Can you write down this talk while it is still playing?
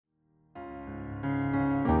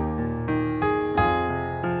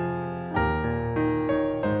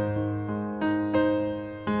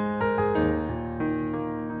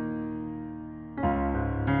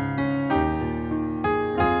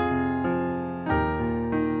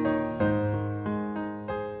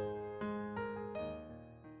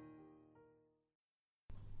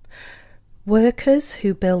Workers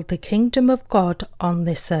who build the kingdom of God on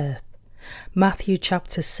this earth. Matthew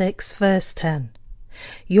chapter 6 verse 10.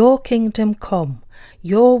 Your kingdom come,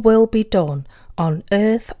 your will be done on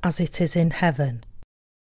earth as it is in heaven.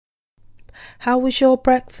 How was your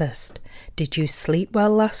breakfast? Did you sleep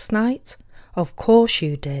well last night? Of course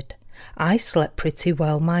you did. I slept pretty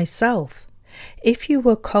well myself. If you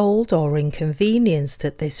were cold or inconvenienced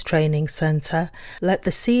at this training centre, let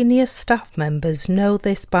the senior staff members know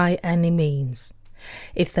this by any means.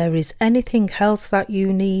 If there is anything else that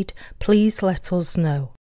you need, please let us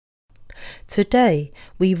know. Today,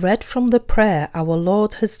 we read from the prayer our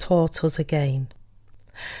Lord has taught us again.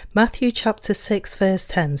 Matthew chapter 6 verse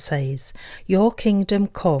 10 says, Your kingdom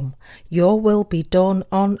come, your will be done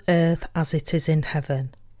on earth as it is in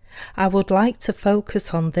heaven. I would like to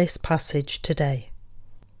focus on this passage today.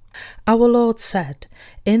 Our Lord said,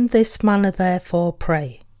 In this manner therefore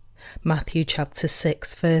pray. Matthew chapter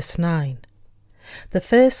 6 verse 9. The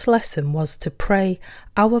first lesson was to pray,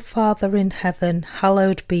 Our Father in heaven,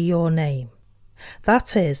 hallowed be your name.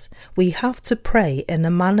 That is, we have to pray in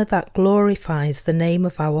a manner that glorifies the name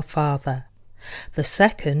of our Father. The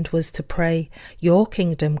second was to pray, Your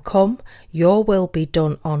kingdom come, your will be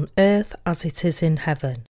done on earth as it is in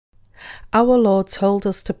heaven. Our Lord told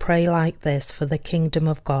us to pray like this for the kingdom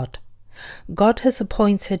of God. God has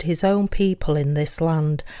appointed his own people in this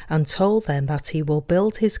land and told them that he will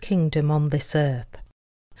build his kingdom on this earth.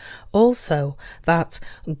 Also, that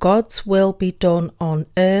God's will be done on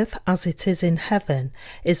earth as it is in heaven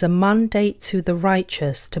is a mandate to the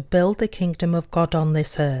righteous to build the kingdom of God on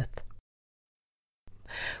this earth.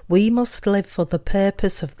 We must live for the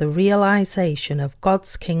purpose of the realization of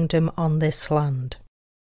God's kingdom on this land.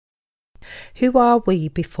 Who are we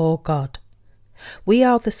before God? We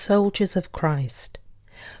are the soldiers of Christ.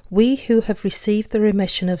 We who have received the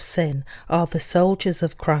remission of sin are the soldiers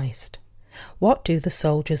of Christ. What do the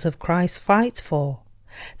soldiers of Christ fight for?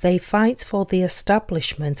 They fight for the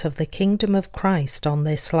establishment of the kingdom of Christ on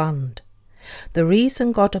this land. The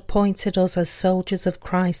reason God appointed us as soldiers of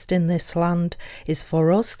Christ in this land is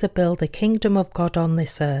for us to build the kingdom of God on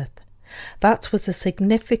this earth. That was a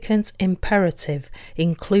significant imperative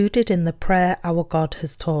included in the prayer our God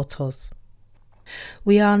has taught us.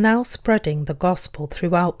 We are now spreading the gospel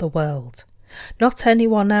throughout the world. Not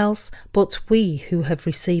anyone else, but we who have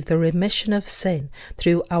received the remission of sin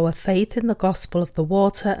through our faith in the gospel of the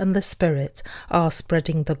water and the Spirit are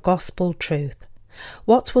spreading the gospel truth.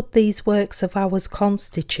 What would these works of ours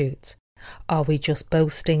constitute? Are we just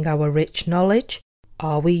boasting our rich knowledge?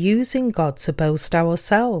 Are we using God to boast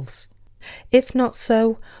ourselves? If not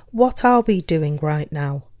so, what are we doing right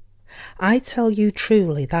now? I tell you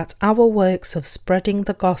truly that our works of spreading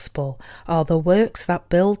the gospel are the works that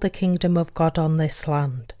build the kingdom of God on this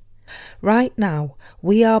land. Right now,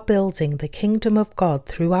 we are building the kingdom of God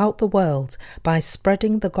throughout the world by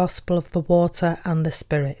spreading the gospel of the water and the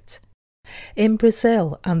Spirit. In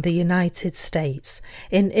Brazil and the United States,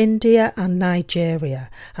 in India and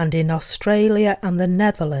Nigeria, and in Australia and the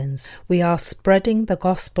Netherlands, we are spreading the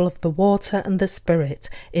gospel of the water and the Spirit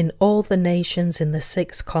in all the nations in the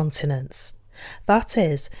 6 continents. That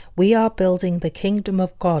is, we are building the kingdom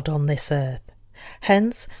of God on this earth.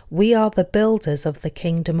 Hence, we are the builders of the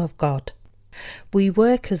kingdom of God. We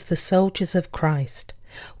work as the soldiers of Christ.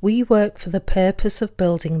 We work for the purpose of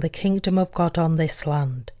building the kingdom of God on this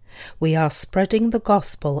land. We are spreading the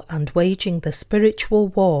gospel and waging the spiritual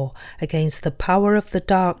war against the power of the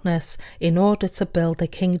darkness in order to build the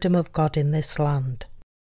kingdom of God in this land.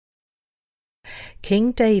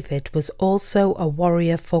 King David was also a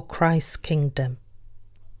warrior for Christ's kingdom.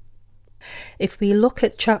 If we look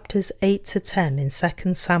at chapters 8 to 10 in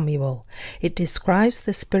 2 Samuel, it describes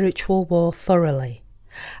the spiritual war thoroughly.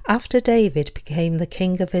 After David became the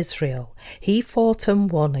king of Israel, he fought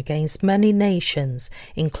and won against many nations,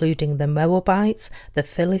 including the Moabites, the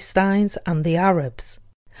Philistines, and the Arabs.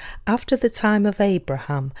 After the time of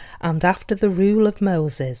Abraham, and after the rule of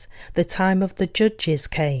Moses, the time of the judges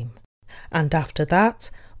came. And after that,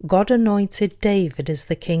 God anointed David as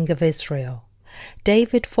the king of Israel.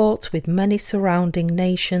 David fought with many surrounding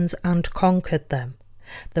nations and conquered them.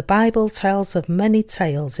 The Bible tells of many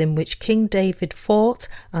tales in which King David fought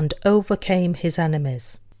and overcame his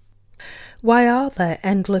enemies. Why are there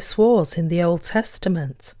endless wars in the Old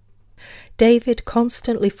Testament? David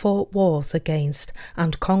constantly fought wars against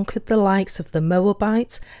and conquered the likes of the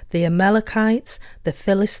Moabites, the Amalekites, the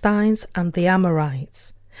Philistines, and the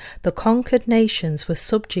Amorites. The conquered nations were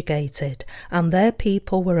subjugated and their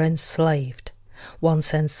people were enslaved.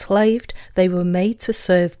 Once enslaved, they were made to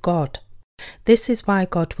serve God. This is why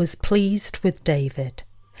God was pleased with David.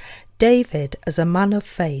 David, as a man of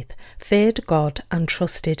faith, feared God and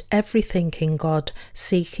trusted everything in God,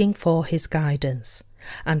 seeking for his guidance.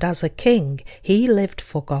 And as a king, he lived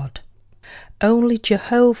for God. Only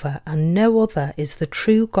Jehovah and no other is the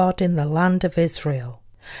true God in the land of Israel.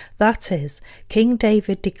 That is, King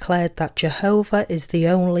David declared that Jehovah is the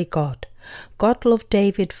only God. God loved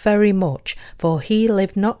David very much, for he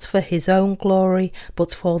lived not for his own glory,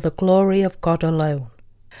 but for the glory of God alone.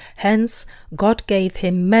 Hence, God gave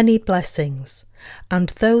him many blessings, and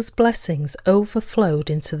those blessings overflowed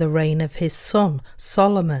into the reign of his son,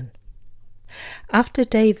 Solomon. After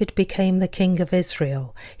David became the king of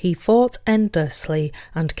Israel, he fought endlessly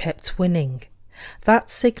and kept winning. That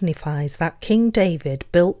signifies that King David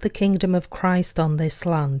built the kingdom of Christ on this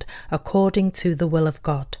land according to the will of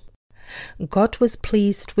God. God was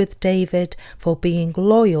pleased with David for being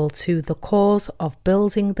loyal to the cause of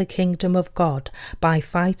building the kingdom of God by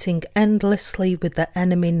fighting endlessly with the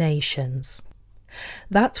enemy nations.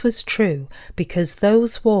 That was true because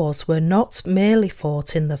those wars were not merely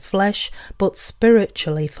fought in the flesh but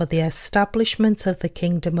spiritually for the establishment of the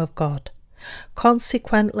kingdom of God.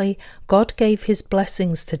 Consequently, God gave his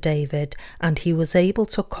blessings to David and he was able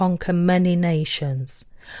to conquer many nations.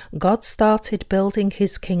 God started building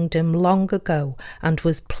his kingdom long ago and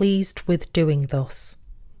was pleased with doing thus.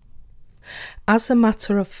 As a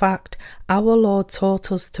matter of fact, our Lord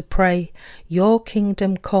taught us to pray, "Your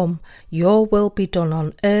kingdom come, your will be done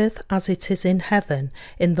on earth as it is in heaven,"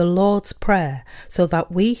 in the Lord's Prayer, so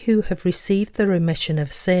that we who have received the remission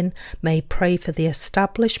of sin may pray for the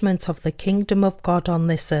establishment of the kingdom of God on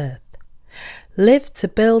this earth. Live to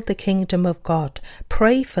build the kingdom of God.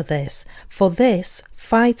 Pray for this. For this,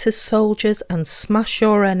 fight as soldiers and smash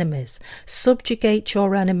your enemies. Subjugate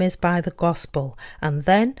your enemies by the gospel, and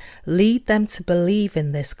then lead them to believe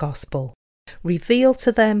in this gospel. Reveal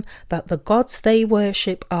to them that the gods they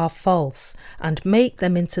worship are false, and make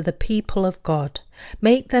them into the people of God.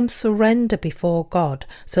 Make them surrender before God,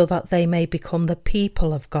 so that they may become the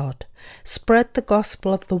people of God. Spread the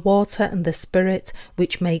gospel of the water and the Spirit,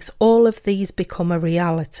 which makes all of these become a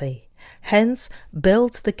reality. Hence,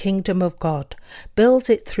 build the kingdom of God. Build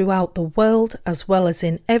it throughout the world as well as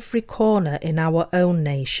in every corner in our own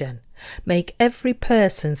nation. Make every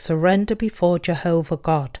person surrender before Jehovah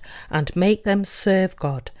God, and make them serve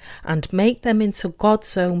God, and make them into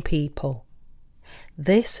God's own people.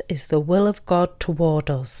 This is the will of God toward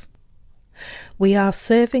us. We are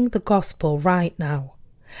serving the gospel right now.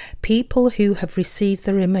 People who have received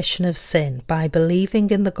the remission of sin by believing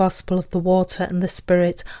in the gospel of the water and the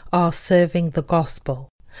Spirit are serving the gospel.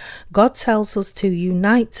 God tells us to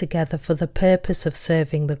unite together for the purpose of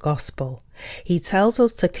serving the gospel. He tells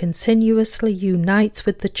us to continuously unite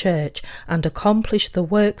with the church and accomplish the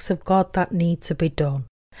works of God that need to be done.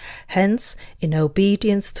 Hence, in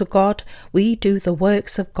obedience to God, we do the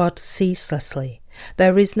works of God ceaselessly.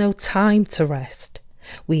 There is no time to rest.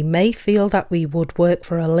 We may feel that we would work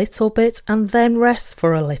for a little bit and then rest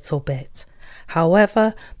for a little bit.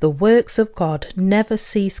 However, the works of God never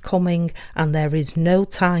cease coming and there is no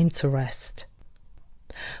time to rest.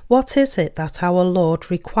 What is it that our Lord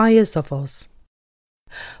requires of us?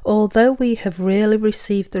 Although we have really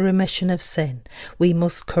received the remission of sin, we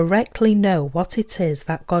must correctly know what it is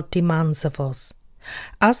that God demands of us.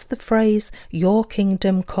 As the phrase, "Your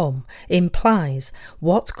kingdom come," implies,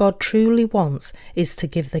 what God truly wants is to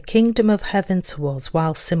give the kingdom of heaven to us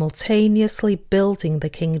while simultaneously building the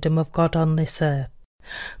kingdom of God on this earth.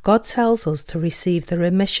 God tells us to receive the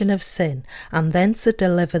remission of sin and then to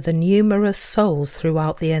deliver the numerous souls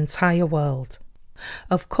throughout the entire world.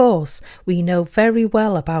 Of course, we know very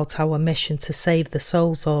well about our mission to save the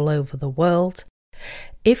souls all over the world.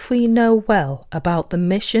 If we know well about the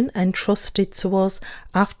mission entrusted to us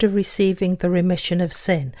after receiving the remission of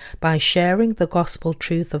sin by sharing the gospel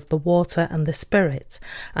truth of the water and the Spirit,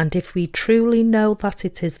 and if we truly know that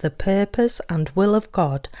it is the purpose and will of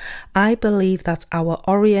God, I believe that our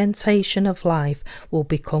orientation of life will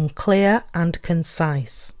become clear and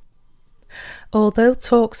concise. Although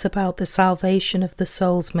talks about the salvation of the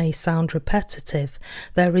souls may sound repetitive,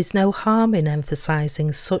 there is no harm in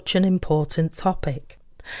emphasizing such an important topic.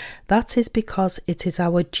 That is because it is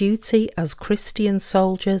our duty as Christian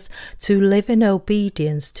soldiers to live in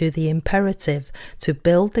obedience to the imperative to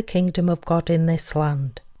build the kingdom of God in this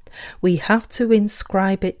land. We have to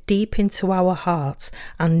inscribe it deep into our hearts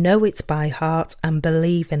and know it by heart and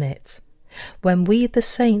believe in it. When we, the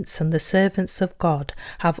saints and the servants of God,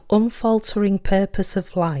 have unfaltering purpose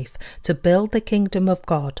of life to build the kingdom of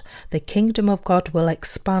God will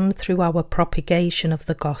expand through our propagation of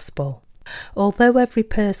the gospel. Although every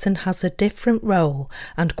person has a different role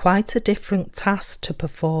and quite a different task to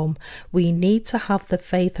perform, we need to have the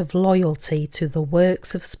faith of loyalty to the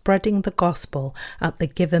works of spreading the gospel at the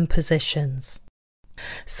given positions.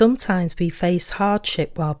 Sometimes we face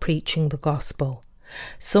hardship while preaching the gospel.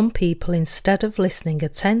 Some people, instead of listening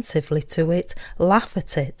attentively to it, laugh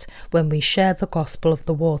at it when we share the gospel of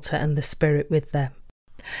the water and the Spirit with them.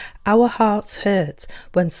 Our hearts hurt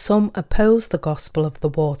when some oppose the gospel of the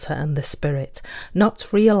water and the Spirit, not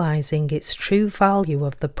realizing its true value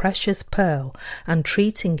of the precious pearl and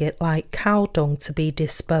treating it like cow dung to be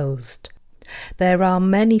disposed. There are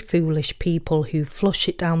many foolish people who flush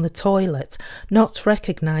it down the toilet, not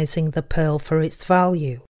recognizing the pearl for its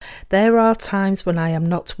value. There are times when I am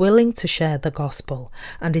not willing to share the gospel,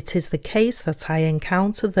 and it is the case that I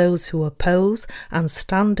encounter those who oppose and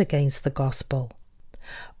stand against the gospel.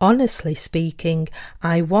 Honestly speaking,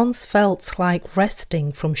 I once felt like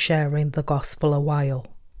resting from sharing the gospel a while.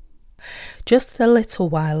 Just a little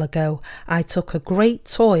while ago, I took a great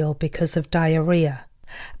toil because of diarrhea.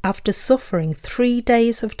 After suffering 3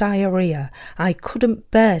 days of diarrhea, I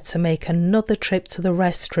couldn't bear to make another trip to the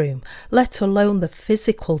restroom, let alone the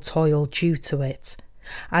physical toil due to it.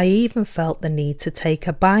 I even felt the need to take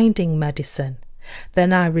a binding medicine.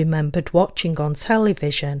 Then I remembered watching on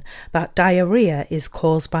television that diarrhea is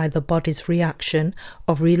caused by the body's reaction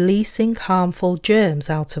of releasing harmful germs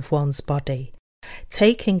out of one's body.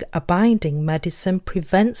 Taking a binding medicine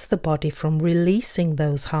prevents the body from releasing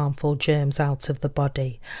those harmful germs out of the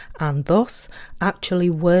body, and thus actually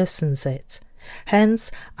worsens it.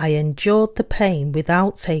 Hence, I endured the pain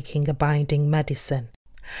without taking a binding medicine.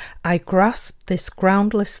 I grasped this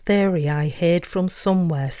groundless theory I heard from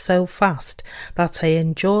somewhere so fast that I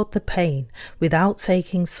endured the pain without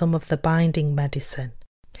taking some of the binding medicine.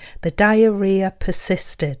 The diarrhea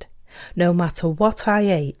persisted. No matter what I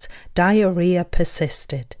ate, diarrhea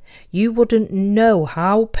persisted. You wouldn't know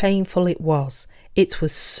how painful it was. It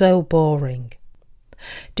was so boring.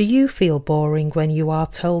 Do you feel boring when you are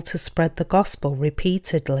told to spread the gospel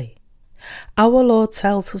repeatedly? Our Lord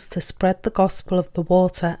tells us to spread the gospel of the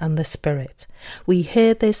water and the Spirit. We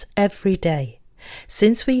hear this every day.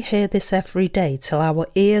 Since we hear this every day till our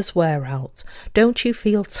ears wear out, don't you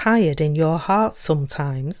feel tired in your heart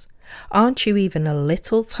sometimes? Aren't you even a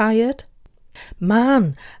little tired?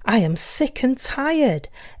 Man, I am sick and tired.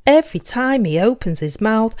 Every time he opens his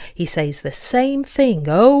mouth, he says the same thing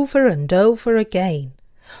over and over again.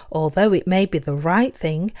 Although it may be the right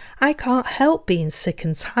thing, I can't help being sick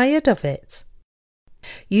and tired of it.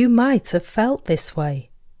 You might have felt this way.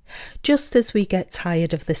 Just as we get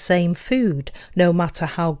tired of the same food, no matter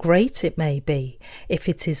how great it may be, if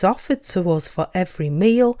it is offered to us for every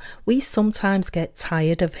meal, we sometimes get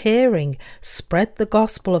tired of hearing, spread the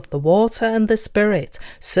gospel of the water and the Spirit,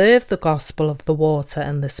 serve the gospel of the water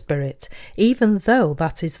and the Spirit, even though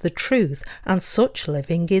that is the truth and such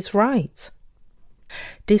living is right.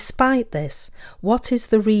 Despite this, what is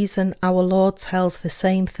the reason our Lord tells the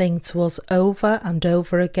same thing to us over and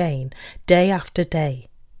over again, day after day?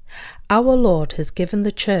 Our Lord has given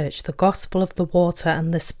the church the gospel of the water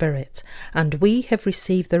and the Spirit, and we have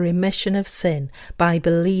received the remission of sin by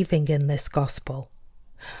believing in this gospel.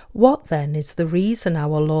 What then is the reason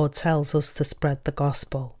our Lord tells us to spread the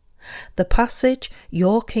gospel? The passage,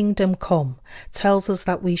 "Your kingdom come," tells us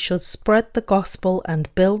that we should spread the gospel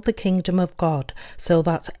and build the kingdom of God so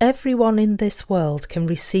that everyone in this world can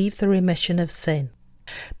receive the remission of sin.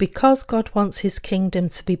 Because God wants his kingdom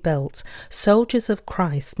to be built, soldiers of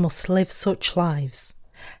Christ must live such lives.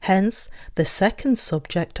 Hence, the second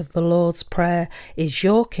subject of the Lord's Prayer is,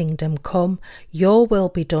 "Your kingdom come, your will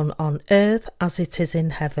be done on earth as it is in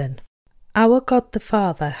heaven." Our God the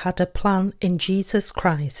Father had a plan in Jesus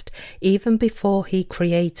Christ even before he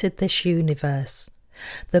created this universe.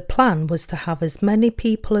 The plan was to have as many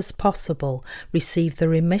people as possible receive the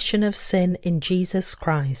remission of sin in Jesus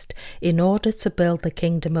Christ in order to build the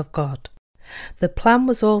kingdom of God. The plan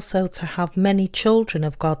was also to have many children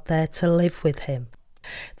of God there to live with him.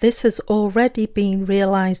 This has already been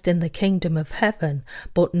realized in the kingdom of heaven,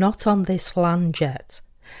 but not on this land yet.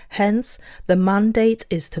 Hence, the mandate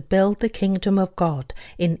is to build the kingdom of God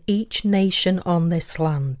in each nation on this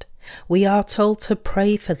land. We are told to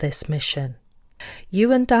pray for this mission.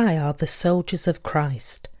 You and I are the soldiers of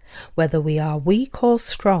Christ. Whether we are weak or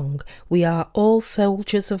strong, we are all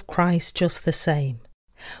soldiers of Christ just the same.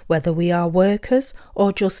 Whether we are workers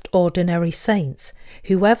or just ordinary saints,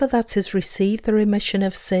 whoever that has received the remission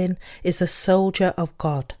of sin is a soldier of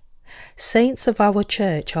God. Saints of our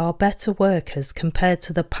church are better workers compared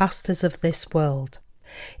to the pastors of this world.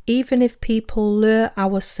 Even if people lure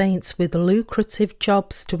our saints with lucrative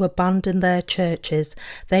jobs to abandon their churches,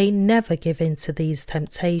 they never give in to these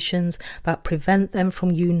temptations that prevent them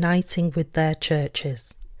from uniting with their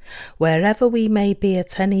churches. Wherever we may be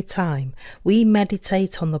at any time, we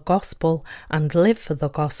meditate on the gospel and live for the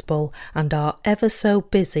gospel and are ever so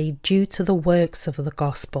busy due to the works of the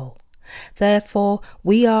gospel. Therefore,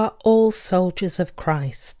 we are all soldiers of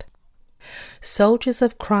Christ. Soldiers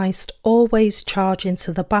of Christ always charge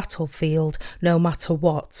into the battlefield no matter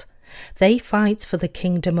what. They fight for the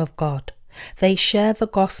kingdom of God. They share the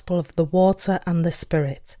gospel of the water and the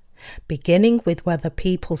Spirit. Beginning with whether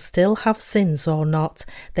people still have sins or not,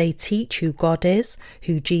 they teach who God is,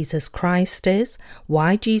 who Jesus Christ is,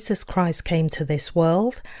 why Jesus Christ came to this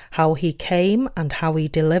world, how he came and how he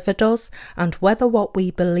delivered us, and whether what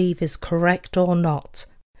we believe is correct or not.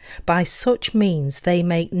 By such means they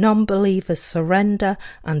make non-believers surrender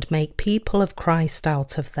and make people of Christ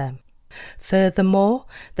out of them. Furthermore,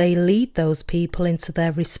 they lead those people into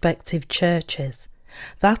their respective churches.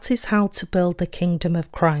 That is how to build the kingdom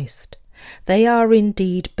of Christ. They are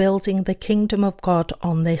indeed building the kingdom of God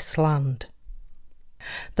on this land.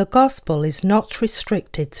 The gospel is not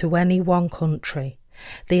restricted to any one country.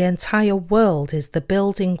 The entire world is the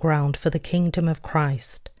building ground for the kingdom of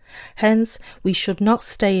Christ. Hence, we should not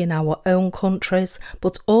stay in our own countries,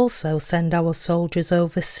 but also send our soldiers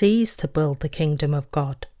overseas to build the kingdom of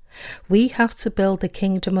God. We have to build the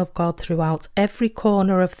kingdom of God throughout every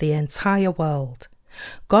corner of the entire world.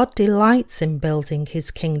 God delights in building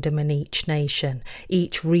his kingdom in each nation,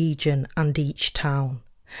 each region, and each town.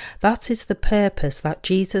 That is the purpose that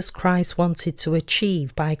Jesus Christ wanted to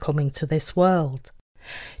achieve by coming to this world.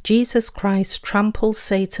 Jesus Christ trampled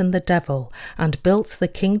Satan the devil and built the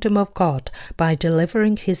kingdom of God by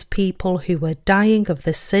delivering his people who were dying of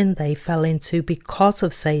the sin they fell into because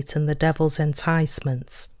of Satan the devil's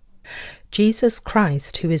enticements. Jesus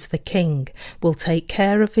Christ, who is the King, will take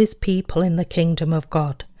care of his people in the kingdom of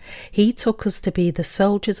God. He took us to be the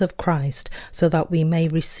soldiers of Christ so that we may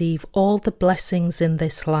receive all the blessings in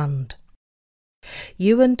this land.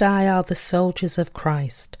 You and I are the soldiers of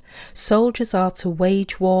Christ. Soldiers are to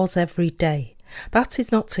wage wars every day. That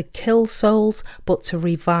is not to kill souls, but to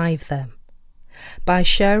revive them. By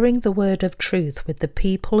sharing the word of truth with the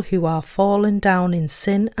people who are fallen down in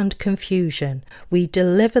sin and confusion, we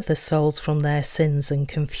deliver the souls from their sins and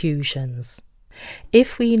confusions.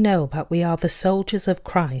 If we know that we are the soldiers of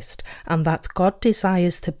Christ and that God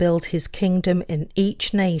desires to build his kingdom in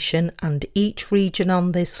each nation and each region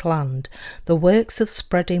on this land, the works of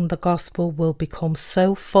spreading the gospel will become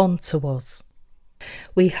so fun to us.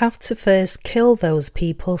 We have to first kill those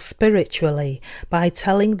people spiritually by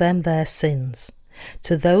telling them their sins.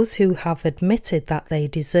 To those who have admitted that they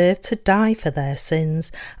deserve to die for their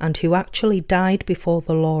sins and who actually died before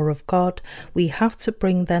the law of God, we have to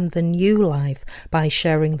bring them the new life by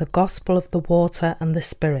sharing the gospel of the water and the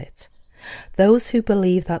Spirit. Those who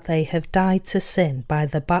believe that they have died to sin by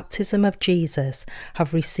the baptism of Jesus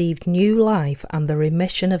have received new life and the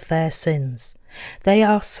remission of their sins. They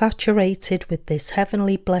are saturated with this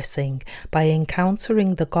heavenly blessing by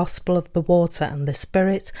encountering the gospel of the water and the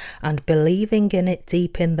Spirit and believing in it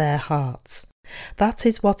deep in their hearts. That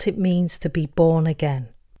is what it means to be born again.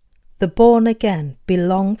 The born again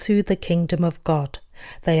belong to the kingdom of God.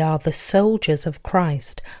 They are the soldiers of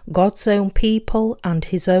Christ, God's own people and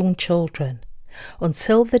his own children.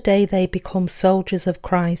 Until the day they become soldiers of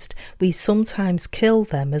Christ, we sometimes kill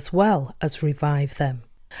them as well as revive them.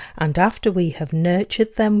 And after we have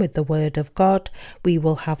nurtured them with the word of God, we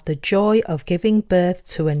will have the joy of giving birth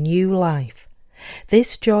to a new life.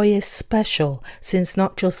 This joy is special, since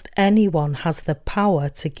not just anyone has the power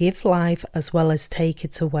to give life as well as take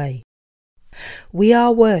it away. We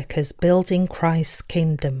are workers building Christ's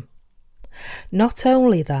kingdom. Not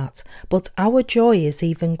only that, but our joy is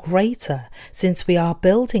even greater, since we are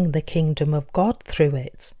building the kingdom of God through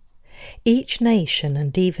it. Each nation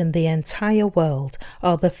and even the entire world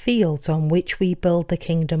are the fields on which we build the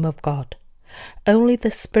kingdom of God. Only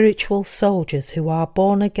the spiritual soldiers who are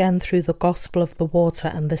born again through the gospel of the water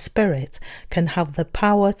and the Spirit can have the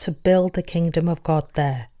power to build the kingdom of God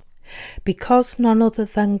there. Because none other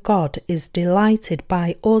than God is delighted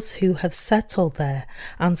by us who have settled there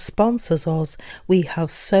and sponsors us, we have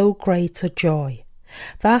so great a joy.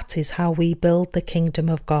 That is how we build the kingdom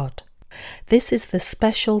of God. This is the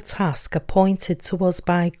special task appointed to us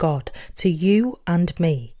by God, to you and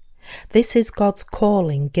me. This is God's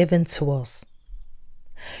calling given to us.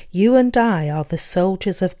 You and I are the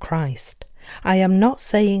soldiers of Christ. I am not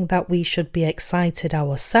saying that we should be excited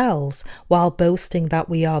ourselves while boasting that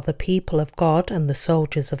we are the people of God and the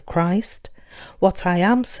soldiers of Christ. What I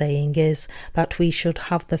am saying is that we should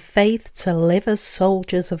have the faith to live as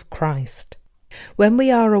soldiers of Christ. When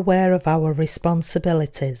we are aware of our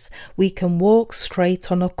responsibilities, we can walk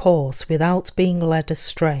straight on a course without being led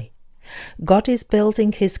astray. God is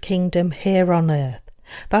building his kingdom here on earth.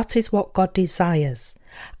 That is what God desires.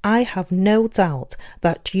 I have no doubt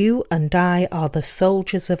that you and I are the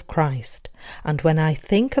soldiers of Christ, and when I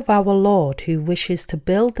think of our Lord who wishes to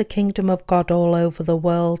build the kingdom of God all over the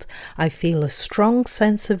world, I feel a strong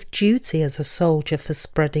sense of duty as a soldier for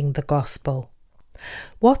spreading the gospel.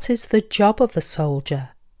 What is the job of a soldier?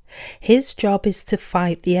 His job is to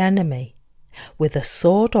fight the enemy. With a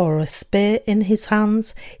sword or a spear in his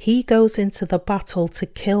hands, he goes into the battle to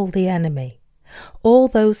kill the enemy. All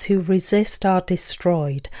those who resist are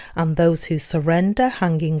destroyed, and those who surrender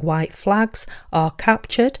hanging white flags are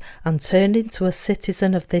captured and turned into a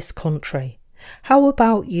citizen of this country. How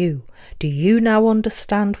about you? Do you now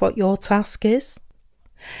understand what your task is?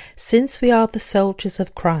 Since we are the soldiers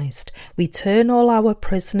of Christ, we turn all our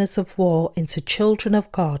prisoners of war into children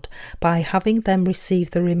of God by having them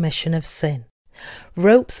receive the remission of sin.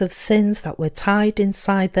 Ropes of sins that were tied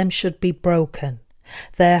inside them should be broken.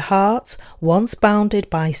 Their hearts, once bounded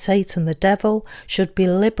by Satan the devil, should be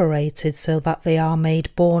liberated so that they are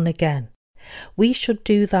made born again. We should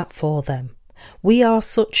do that for them. We are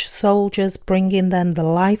such soldiers, bringing them the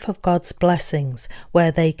life of God's blessings,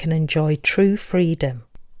 where they can enjoy true freedom.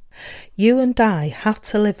 You and I have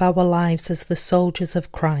to live our lives as the soldiers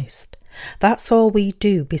of Christ. That's all we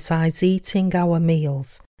do besides eating our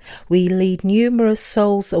meals. We lead numerous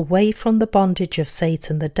souls away from the bondage of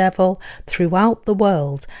Satan the devil throughout the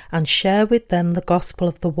world and share with them the gospel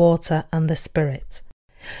of the water and the Spirit.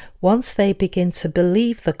 Once they begin to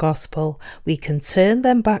believe the gospel, we can turn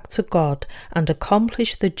them back to God and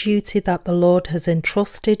accomplish the duty that the Lord has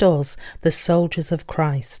entrusted us, the soldiers of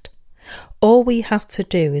Christ. All we have to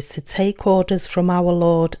do is to take orders from our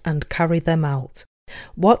Lord and carry them out.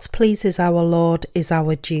 What pleases our Lord is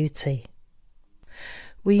our duty.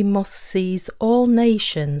 We must seize all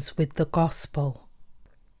nations with the gospel.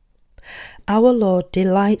 Our Lord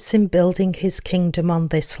delights in building his kingdom on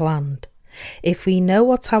this land. If we know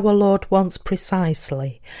what our Lord wants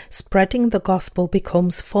precisely, spreading the gospel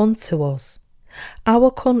becomes fun to us.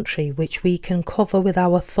 Our country, which we can cover with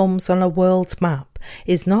our thumbs on a world map,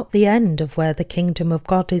 is not the end of where the kingdom of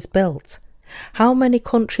God is built. How many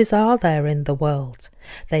countries are there in the world?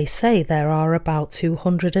 They say there are about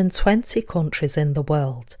 220 countries in the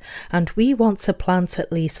world, and we want to plant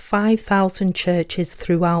at least 5,000 churches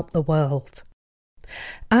throughout the world.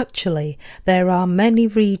 Actually, there are many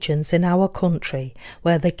regions in our country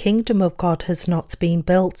where the kingdom of God has not been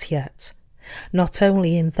built yet. Not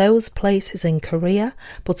only in those places in Korea,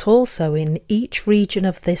 but also in each region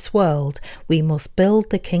of this world, we must build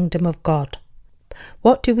the kingdom of God.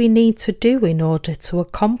 What do we need to do in order to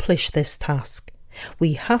accomplish this task?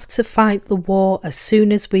 We have to fight the war as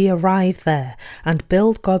soon as we arrive there and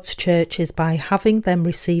build God's churches by having them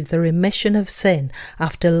receive the remission of sin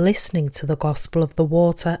after listening to the gospel of the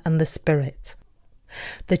water and the Spirit.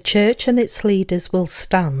 The church and its leaders will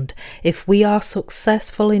stand if we are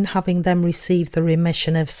successful in having them receive the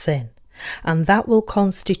remission of sin, and that will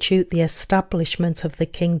constitute the establishment of the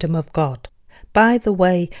kingdom of God. By the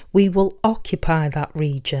way, we will occupy that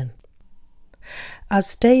region.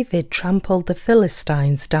 As David trampled the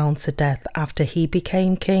Philistines down to death after he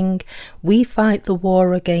became king, we fight the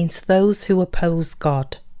war against those who oppose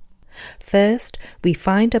God. First, we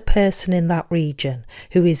find a person in that region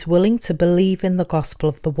who is willing to believe in the gospel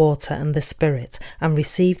of the water and the Spirit and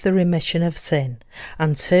receive the remission of sin,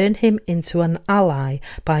 and turn him into an ally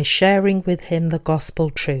by sharing with him the gospel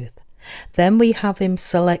truth. Then we have him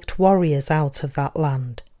select warriors out of that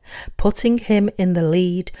land. Putting him in the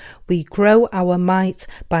lead, we grow our might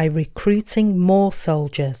by recruiting more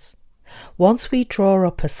soldiers. Once we draw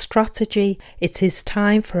up a strategy, it is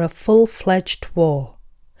time for a full-fledged war.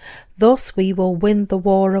 Thus we will win the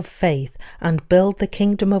war of faith and build the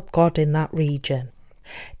kingdom of God in that region.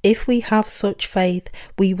 If we have such faith,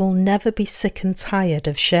 we will never be sick and tired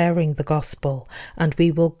of sharing the gospel, and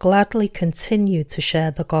we will gladly continue to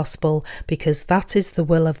share the gospel because that is the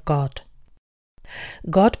will of God.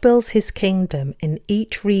 God builds his kingdom in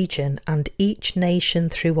each region and each nation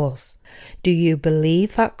through us. Do you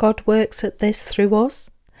believe that God works at this through us?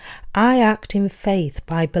 I act in faith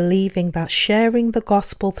by believing that sharing the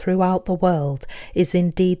gospel throughout the world is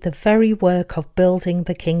indeed the very work of building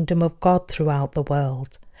the kingdom of God throughout the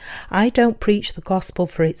world. I don't preach the gospel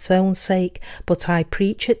for its own sake, but I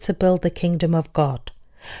preach it to build the kingdom of God.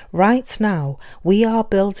 Right now, we are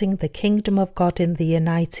building the kingdom of God in the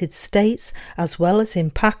United States as well as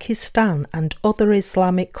in Pakistan and other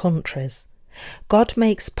Islamic countries. God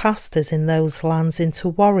makes pastors in those lands into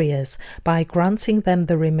warriors by granting them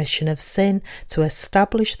the remission of sin to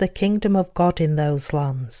establish the kingdom of God in those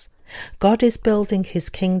lands. God is building his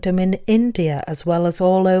kingdom in India as well as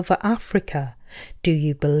all over Africa. Do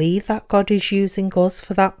you believe that God is using us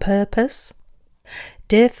for that purpose?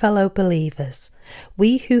 Dear fellow believers,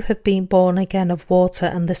 we who have been born again of water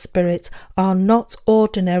and the Spirit are not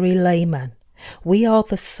ordinary laymen. We are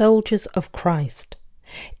the soldiers of Christ.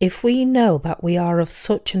 If we know that we are of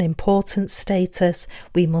such an important status,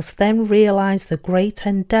 we must then realize the great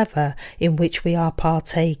endeavor in which we are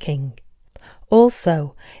partaking.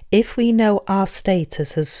 Also, if we know our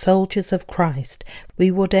status as soldiers of Christ,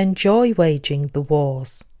 we would enjoy waging the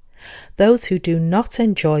wars. Those who do not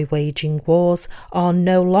enjoy waging wars are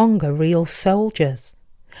no longer real soldiers.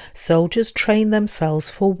 Soldiers train themselves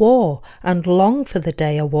for war and long for the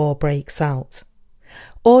day a war breaks out.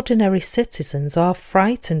 Ordinary citizens are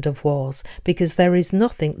frightened of wars because there is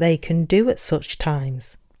nothing they can do at such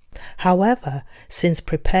times. However, since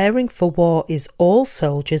preparing for war is all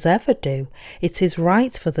soldiers ever do, it is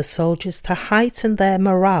right for the soldiers to heighten their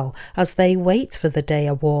morale as they wait for the day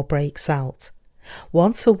a war breaks out.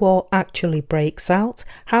 Once a war actually breaks out,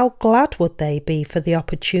 how glad would they be for the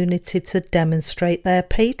opportunity to demonstrate their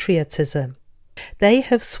patriotism? They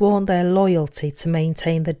have sworn their loyalty to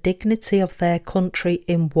maintain the dignity of their country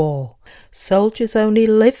in war. Soldiers only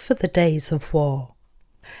live for the days of war.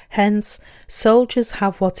 Hence, soldiers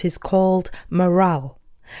have what is called morale.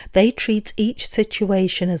 They treat each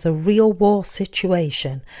situation as a real war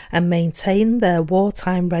situation and maintain their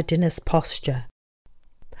wartime readiness posture.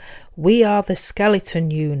 We are the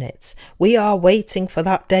skeleton units. We are waiting for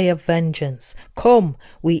that day of vengeance. Come,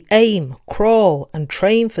 we aim, crawl, and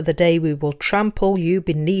train for the day we will trample you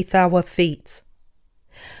beneath our feet.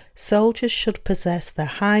 Soldiers should possess the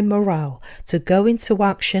high morale to go into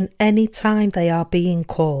action any time they are being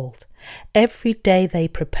called. Every day they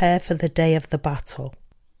prepare for the day of the battle.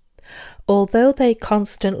 Although they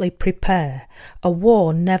constantly prepare, a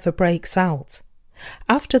war never breaks out.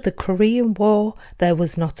 After the Korean War, there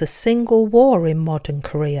was not a single war in modern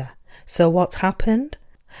Korea. So what happened?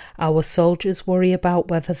 Our soldiers worry about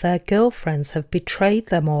whether their girlfriends have betrayed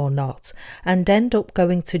them or not and end up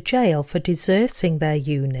going to jail for deserting their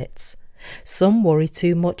units. Some worry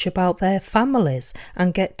too much about their families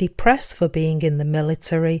and get depressed for being in the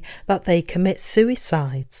military that they commit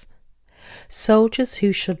suicides. Soldiers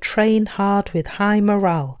who should train hard with high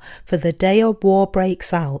morale for the day a war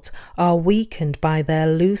breaks out are weakened by their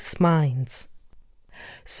loose minds.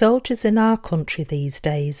 Soldiers in our country these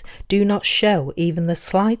days do not show even the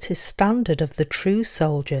slightest standard of the true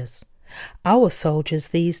soldiers. Our soldiers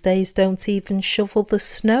these days don't even shovel the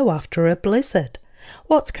snow after a blizzard.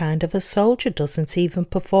 What kind of a soldier doesn't even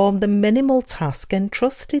perform the minimal task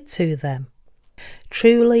entrusted to them?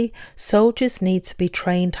 Truly, soldiers need to be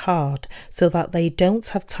trained hard so that they don't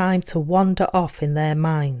have time to wander off in their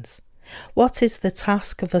minds. What is the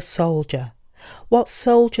task of a soldier? What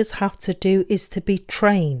soldiers have to do is to be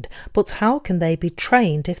trained, but how can they be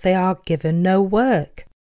trained if they are given no work?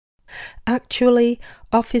 Actually,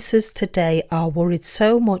 officers today are worried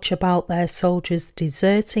so much about their soldiers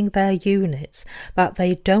deserting their units that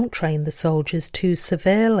they don't train the soldiers too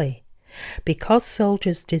severely. Because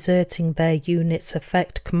soldiers deserting their units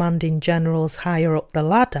affect commanding generals higher up the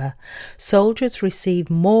ladder, soldiers receive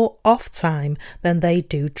more off time than they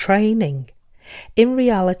do training. In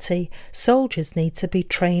reality, soldiers need to be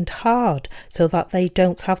trained hard so that they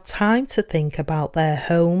don't have time to think about their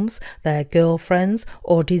homes, their girlfriends,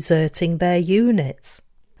 or deserting their units.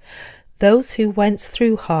 Those who went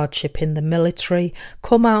through hardship in the military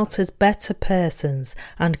come out as better persons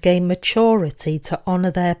and gain maturity to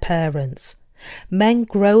honour their parents. Men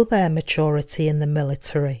grow their maturity in the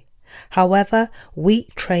military. However,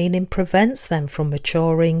 weak training prevents them from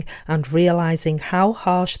maturing and realising how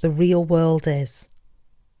harsh the real world is.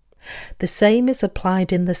 The same is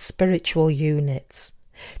applied in the spiritual units.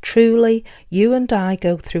 Truly, you and I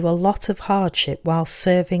go through a lot of hardship while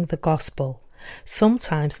serving the gospel.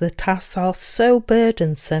 Sometimes the tasks are so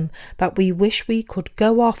burdensome that we wish we could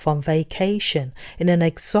go off on vacation in an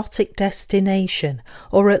exotic destination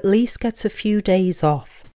or at least get a few days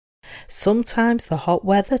off. Sometimes the hot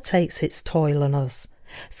weather takes its toll on us.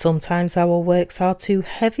 Sometimes our works are too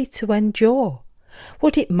heavy to endure.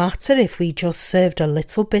 Would it matter if we just served a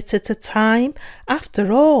little bit at a time?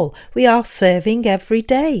 After all, we are serving every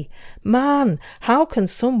day. Man, how can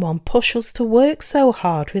someone push us to work so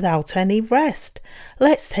hard without any rest?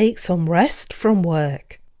 Let's take some rest from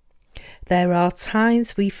work. There are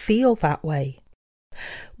times we feel that way.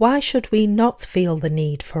 Why should we not feel the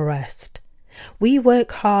need for rest? We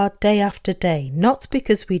work hard day after day, not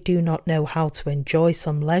because we do not know how to enjoy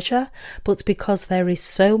some leisure, but because there is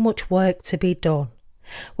so much work to be done.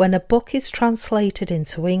 When a book is translated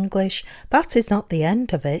into English, that is not the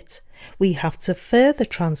end of it. We have to further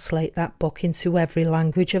translate that book into every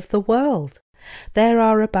language of the world. There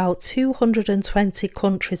are about 220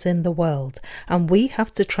 countries in the world, and we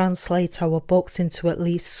have to translate our books into at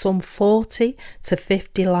least some 40 to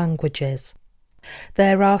 50 languages.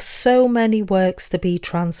 There are so many works to be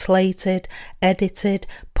translated, edited,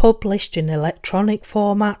 published in electronic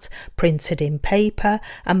format, printed in paper,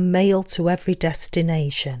 and mailed to every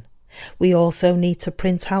destination. We also need to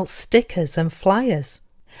print out stickers and flyers.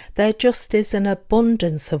 There just is an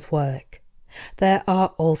abundance of work. There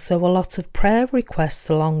are also a lot of prayer requests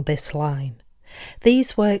along this line.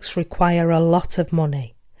 These works require a lot of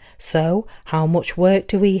money. So, how much work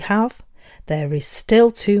do we have? There is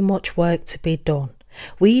still too much work to be done.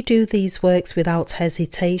 We do these works without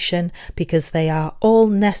hesitation because they are all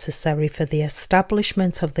necessary for the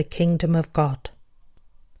establishment of the kingdom of God.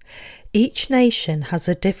 Each nation has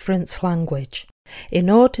a different language. In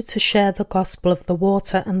order to share the gospel of the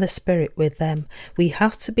water and the Spirit with them, we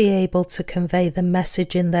have to be able to convey the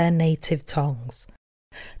message in their native tongues.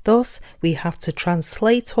 Thus, we have to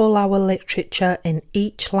translate all our literature in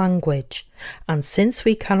each language, and since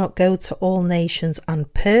we cannot go to all nations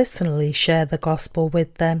and personally share the gospel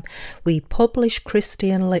with them, we publish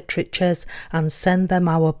Christian literatures and send them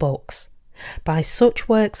our books. By such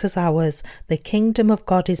works as ours, the kingdom of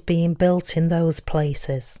God is being built in those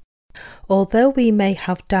places. Although we may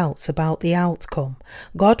have doubts about the outcome,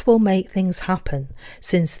 God will make things happen,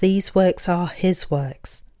 since these works are His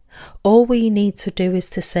works. All we need to do is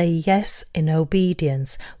to say yes in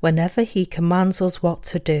obedience whenever He commands us what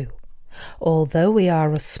to do. Although we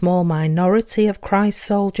are a small minority of Christ's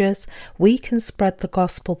soldiers, we can spread the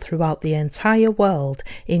gospel throughout the entire world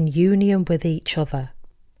in union with each other.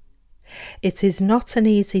 It is not an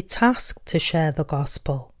easy task to share the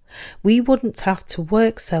gospel. We wouldn't have to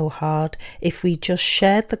work so hard if we just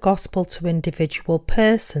shared the gospel to individual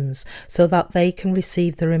persons so that they can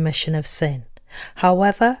receive the remission of sin.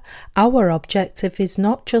 However, our objective is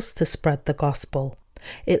not just to spread the gospel.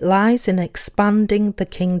 It lies in expanding the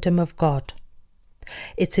kingdom of God.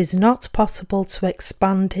 It is not possible to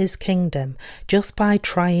expand His kingdom just by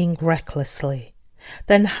trying recklessly.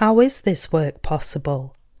 Then how is this work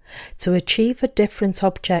possible? To achieve a different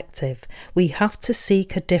objective, we have to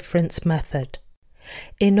seek a different method.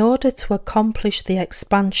 In order to accomplish the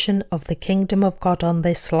expansion of the kingdom of God on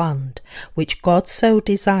this land, which God so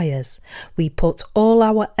desires, we put all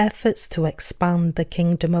our efforts to expand the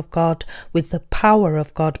kingdom of God with the power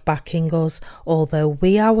of God backing us, although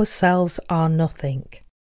we ourselves are nothing.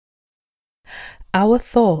 Our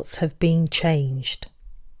thoughts have been changed.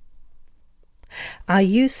 I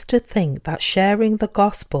used to think that sharing the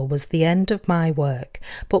gospel was the end of my work,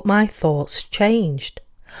 but my thoughts changed.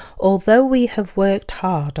 Although we have worked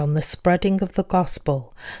hard on the spreading of the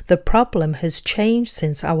gospel, the problem has changed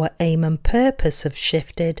since our aim and purpose have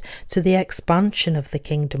shifted to the expansion of the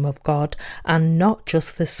kingdom of God and not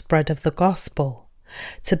just the spread of the gospel.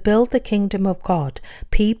 To build the kingdom of God,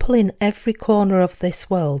 people in every corner of this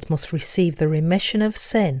world must receive the remission of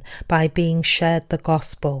sin by being shared the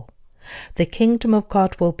gospel. The kingdom of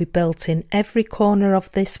God will be built in every corner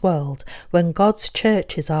of this world when God's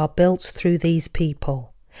churches are built through these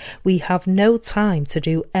people. We have no time to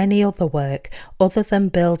do any other work other than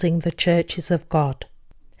building the churches of God.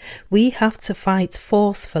 We have to fight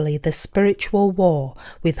forcefully the spiritual war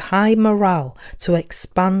with high morale to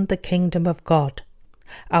expand the kingdom of God.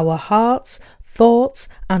 Our hearts, thoughts,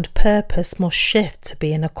 and purpose must shift to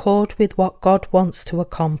be in accord with what God wants to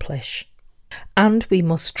accomplish. And we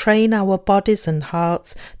must train our bodies and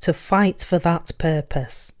hearts to fight for that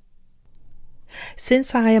purpose.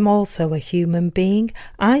 Since I am also a human being,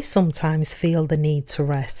 I sometimes feel the need to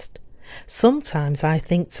rest. Sometimes I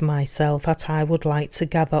think to myself that I would like to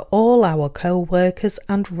gather all our co-workers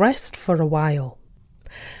and rest for a while.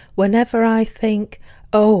 Whenever I think,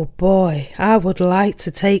 oh boy, I would like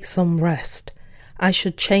to take some rest, I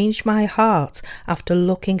should change my heart after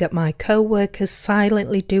looking at my co-workers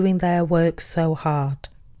silently doing their work so hard.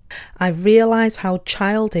 I realise how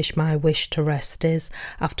childish my wish to rest is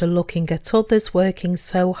after looking at others working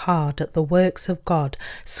so hard at the works of God,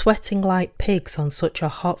 sweating like pigs on such a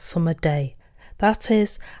hot summer day. That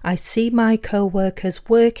is, I see my co-workers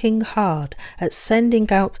working hard at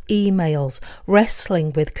sending out emails,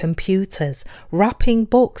 wrestling with computers, wrapping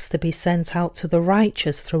books to be sent out to the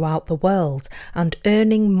righteous throughout the world, and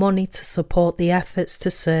earning money to support the efforts to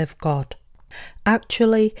serve God.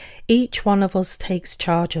 Actually, each one of us takes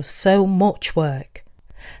charge of so much work.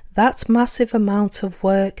 That massive amount of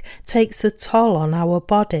work takes a toll on our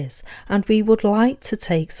bodies, and we would like to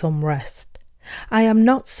take some rest. I am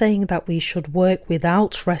not saying that we should work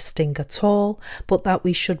without resting at all, but that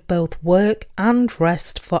we should both work and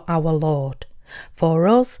rest for our Lord. For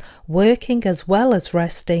us, working as well as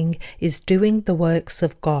resting is doing the works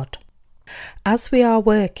of God. As we are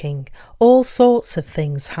working, all sorts of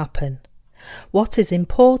things happen. What is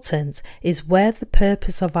important is where the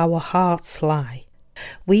purpose of our hearts lie.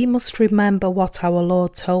 We must remember what our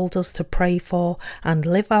Lord told us to pray for and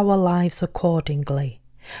live our lives accordingly.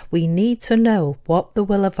 We need to know what the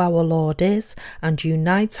will of our Lord is and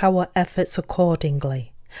unite our efforts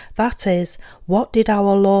accordingly. That is, what did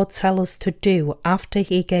our Lord tell us to do after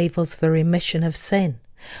he gave us the remission of sin?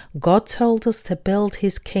 God told us to build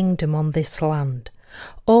his kingdom on this land.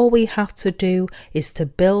 All we have to do is to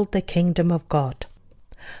build the kingdom of God.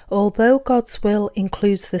 Although God's will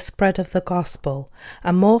includes the spread of the gospel,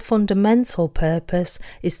 a more fundamental purpose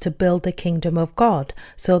is to build the kingdom of God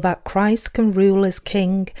so that Christ can rule as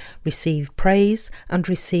King, receive praise, and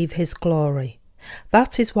receive his glory.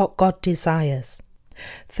 That is what God desires.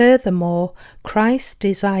 Furthermore, Christ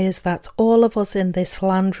desires that all of us in this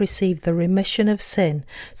land receive the remission of sin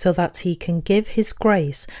so that he can give his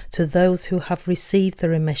grace to those who have received the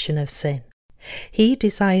remission of sin. He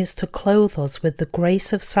desires to clothe us with the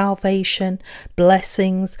grace of salvation,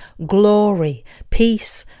 blessings, glory,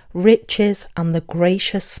 peace, riches, and the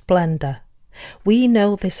gracious splendour. We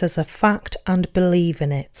know this as a fact and believe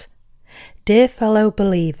in it. Dear fellow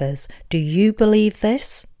believers, do you believe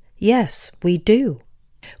this? Yes, we do.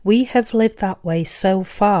 We have lived that way so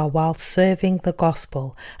far while serving the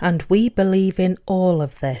gospel, and we believe in all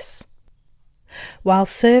of this. While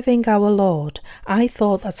serving our Lord, I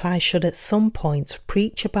thought that I should at some point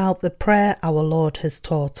preach about the prayer our Lord has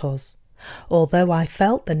taught us. Although I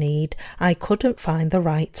felt the need, I couldn't find the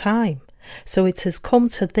right time. So it has come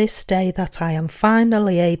to this day that I am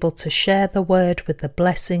finally able to share the word with the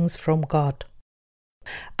blessings from God.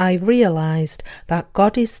 I realized that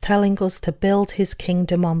God is telling us to build his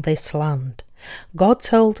kingdom on this land. God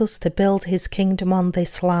told us to build his kingdom on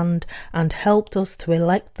this land and helped us to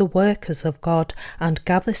elect the workers of God and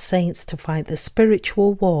gather saints to fight the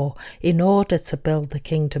spiritual war in order to build the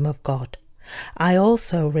kingdom of God. I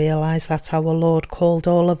also realized that our Lord called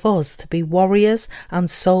all of us to be warriors and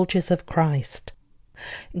soldiers of Christ.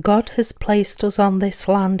 God has placed us on this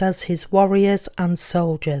land as his warriors and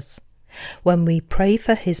soldiers. When we pray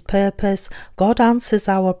for his purpose, God answers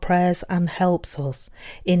our prayers and helps us.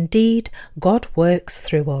 Indeed, God works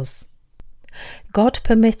through us. God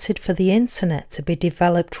permitted for the internet to be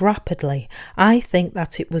developed rapidly. I think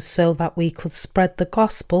that it was so that we could spread the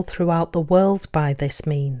gospel throughout the world by this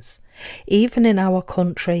means. Even in our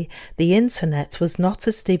country, the internet was not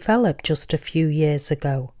as developed just a few years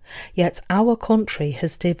ago. Yet our country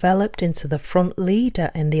has developed into the front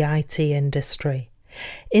leader in the IT industry.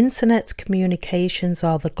 Internet communications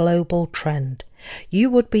are the global trend. You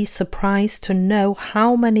would be surprised to know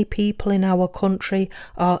how many people in our country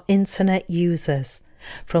are internet users.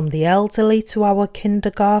 From the elderly to our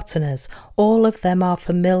kindergarteners, all of them are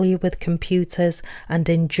familiar with computers and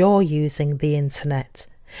enjoy using the internet.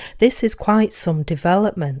 This is quite some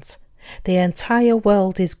development. The entire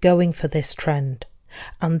world is going for this trend.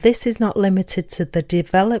 And this is not limited to the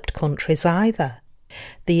developed countries either.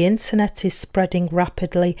 The internet is spreading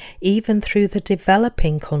rapidly even through the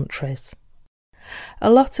developing countries. A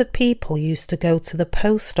lot of people used to go to the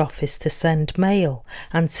post office to send mail,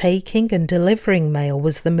 and taking and delivering mail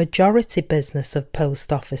was the majority business of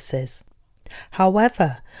post offices.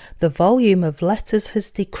 However, the volume of letters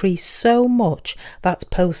has decreased so much that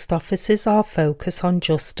post offices are focused on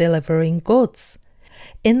just delivering goods.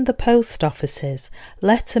 In the post offices,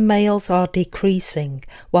 letter mails are decreasing,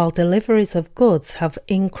 while deliveries of goods have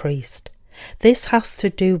increased. This has to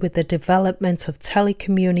do with the development of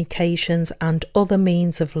telecommunications and other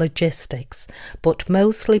means of logistics, but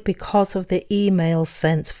mostly because of the emails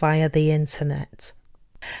sent via the internet.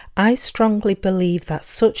 I strongly believe that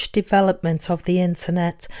such development of the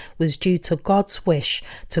internet was due to God's wish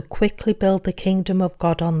to quickly build the kingdom of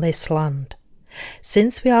God on this land.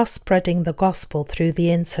 Since we are spreading the gospel through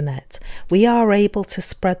the internet, we are able to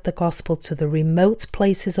spread the gospel to the remote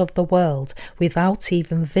places of the world without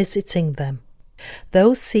even visiting them.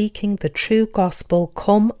 Those seeking the true gospel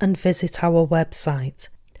come and visit our website.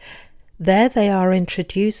 There they are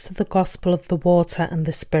introduced to the gospel of the water and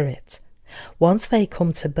the Spirit. Once they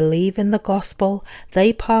come to believe in the gospel,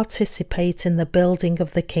 they participate in the building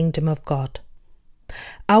of the kingdom of God.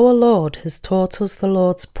 Our Lord has taught us the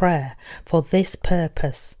Lord's Prayer for this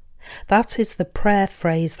purpose. That is the prayer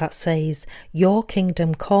phrase that says, "Your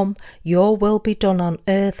kingdom come, your will be done on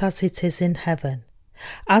earth as it is in heaven."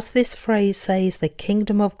 As this phrase says, the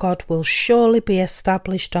kingdom of God will surely be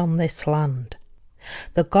established on this land.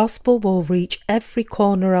 The gospel will reach every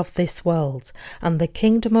corner of this world, and the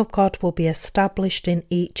kingdom of God will be established in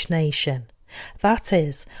each nation. That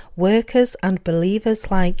is, workers and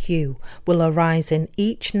believers like you will arise in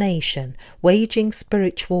each nation, waging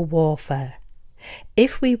spiritual warfare.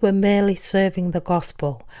 If we were merely serving the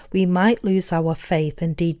gospel, we might lose our faith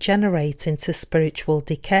and degenerate into spiritual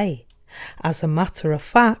decay. As a matter of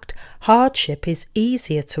fact, hardship is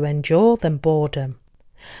easier to endure than boredom.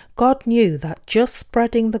 God knew that just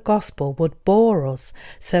spreading the gospel would bore us,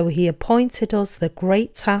 so he appointed us the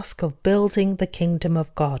great task of building the kingdom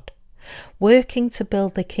of God. Working to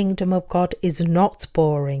build the kingdom of God is not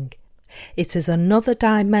boring. It is another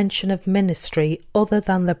dimension of ministry other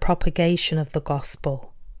than the propagation of the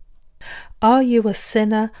gospel. Are you a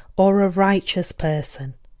sinner or a righteous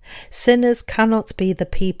person? Sinners cannot be the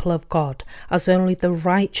people of God, as only the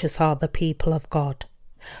righteous are the people of God.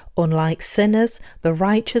 Unlike sinners, the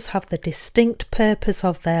righteous have the distinct purpose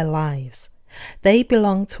of their lives. They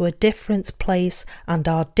belong to a different place and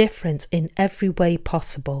are different in every way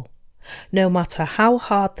possible. No matter how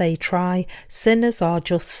hard they try, sinners are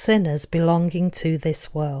just sinners belonging to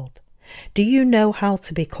this world. Do you know how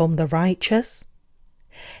to become the righteous?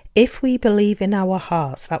 If we believe in our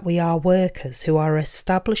hearts that we are workers who are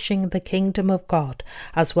establishing the kingdom of God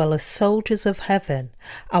as well as soldiers of heaven,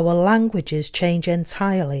 our languages change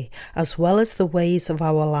entirely as well as the ways of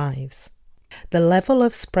our lives. The level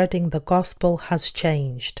of spreading the gospel has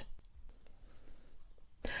changed.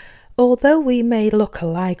 Although we may look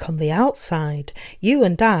alike on the outside, you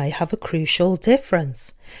and I have a crucial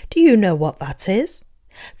difference. Do you know what that is?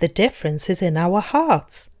 The difference is in our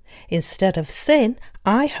hearts. Instead of sin,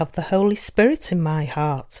 I have the Holy Spirit in my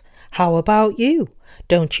heart. How about you?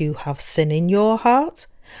 Don't you have sin in your heart?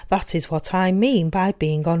 That is what I mean by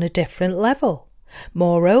being on a different level.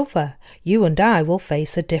 Moreover, you and I will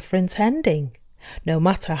face a different ending. No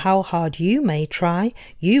matter how hard you may try,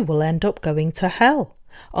 you will end up going to hell.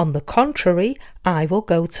 On the contrary, I will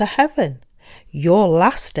go to heaven. Your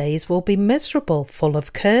last days will be miserable, full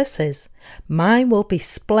of curses. Mine will be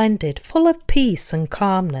splendid, full of peace and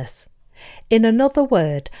calmness. In another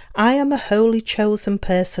word, I am a holy chosen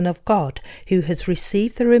person of God who has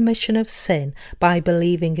received the remission of sin by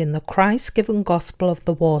believing in the Christ-given gospel of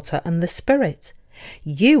the water and the Spirit.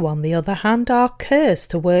 You, on the other hand, are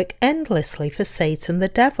cursed to work endlessly for Satan the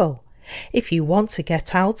devil. If you want to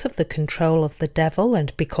get out of the control of the devil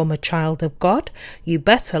and become a child of God, you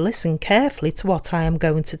better listen carefully to what I am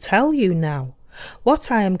going to tell you now.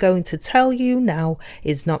 What I am going to tell you now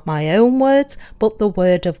is not my own words, but the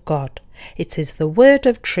word of God. It is the word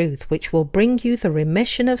of truth which will bring you the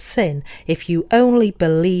remission of sin if you only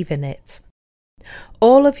believe in it.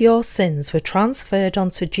 All of your sins were transferred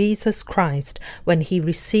onto Jesus Christ when he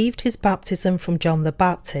received his baptism from John the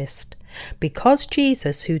Baptist. Because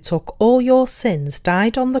Jesus, who took all your sins,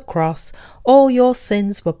 died on the cross, all your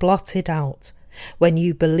sins were blotted out. When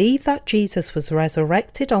you believe that Jesus was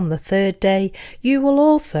resurrected on the third day, you will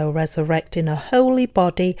also resurrect in a holy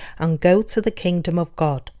body and go to the kingdom of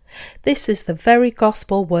God. This is the very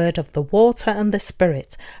gospel word of the water and the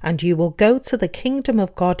Spirit, and you will go to the kingdom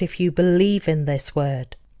of God if you believe in this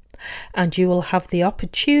word. And you will have the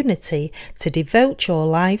opportunity to devote your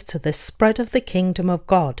life to the spread of the kingdom of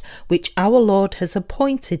God, which our Lord has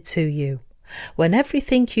appointed to you. When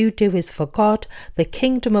everything you do is for God, the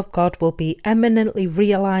kingdom of God will be eminently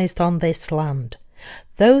realized on this land.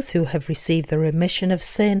 Those who have received the remission of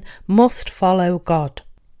sin must follow God.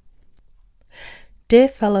 Dear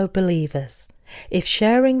fellow believers, if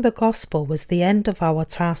sharing the gospel was the end of our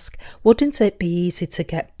task, wouldn't it be easy to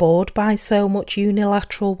get bored by so much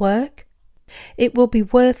unilateral work? It will be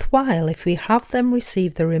worthwhile if we have them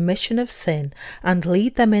receive the remission of sin and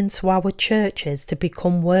lead them into our churches to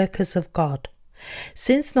become workers of God.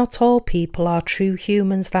 Since not all people are true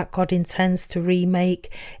humans that God intends to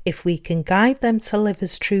remake, if we can guide them to live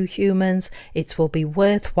as true humans, it will be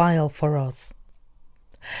worthwhile for us.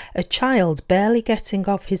 A child barely getting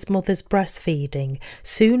off his mother's breastfeeding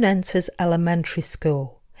soon enters elementary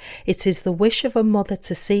school. It is the wish of a mother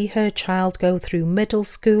to see her child go through middle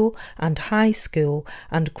school and high school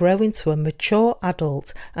and grow into a mature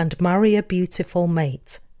adult and marry a beautiful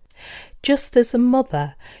mate. Just as a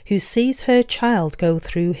mother who sees her child go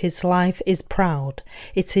through his life is proud,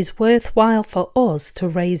 it is worthwhile for us to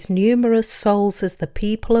raise numerous souls as the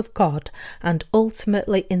people of God and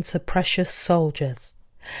ultimately into precious soldiers.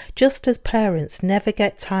 Just as parents never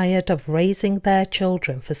get tired of raising their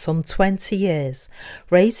children for some 20 years,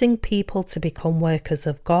 raising people to become workers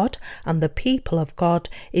of God and the people of God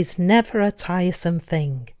is never a tiresome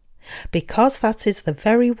thing. Because that is the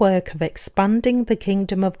very work of expanding the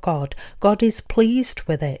kingdom of God, God is pleased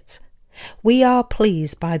with it. We are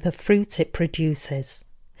pleased by the fruit it produces.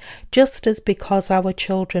 Just as because our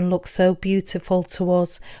children look so beautiful to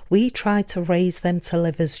us, we try to raise them to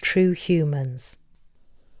live as true humans.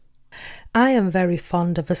 I am very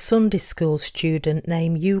fond of a Sunday school student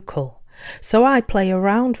named Yukul, so I play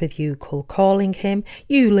around with Yukul, calling him,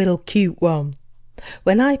 "You little cute one."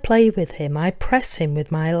 When I play with him, I press him with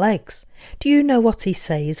my legs. Do you know what he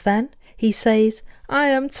says then? He says, "I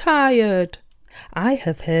am tired." I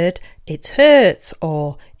have heard, "It hurts,"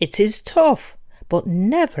 or "It is tough," but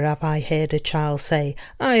never have I heard a child say,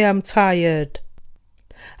 "I am tired."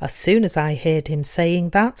 As soon as I heard him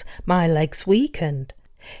saying that, my legs weakened.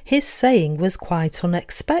 His saying was quite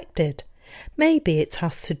unexpected. Maybe it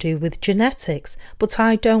has to do with genetics, but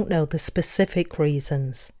I don't know the specific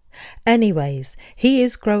reasons. Anyways, he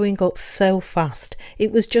is growing up so fast.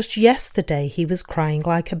 It was just yesterday he was crying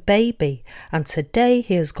like a baby, and today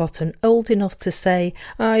he has gotten old enough to say,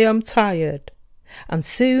 "I am tired." And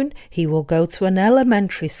soon he will go to an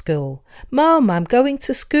elementary school. "Mom, I'm going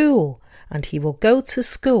to school." And he will go to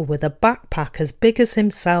school with a backpack as big as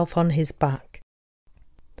himself on his back.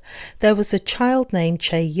 There was a child named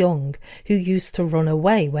Che Young who used to run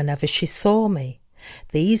away whenever she saw me.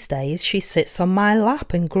 These days she sits on my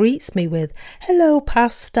lap and greets me with, "Hello,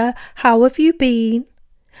 Pastor, how have you been?"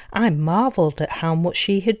 I marvelled at how much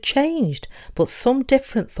she had changed, but some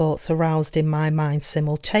different thoughts aroused in my mind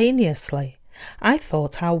simultaneously. I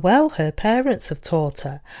thought how well her parents have taught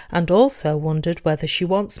her, and also wondered whether she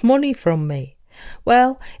wants money from me.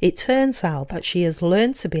 Well, it turns out that she has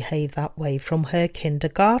learned to behave that way from her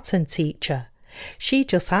kindergarten teacher. She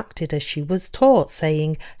just acted as she was taught,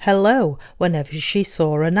 saying hello whenever she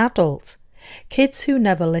saw an adult. Kids who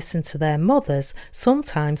never listen to their mothers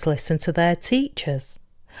sometimes listen to their teachers.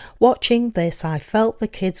 Watching this, I felt the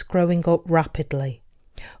kids growing up rapidly.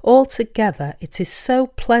 Altogether, it is so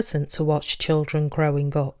pleasant to watch children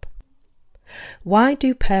growing up. Why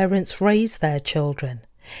do parents raise their children?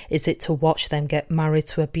 Is it to watch them get married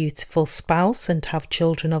to a beautiful spouse and have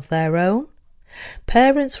children of their own?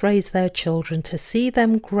 Parents raise their children to see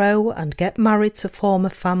them grow and get married to form a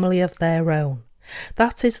family of their own.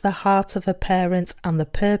 That is the heart of a parent and the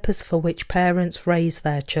purpose for which parents raise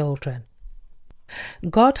their children.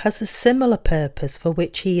 God has a similar purpose for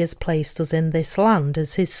which He has placed us in this land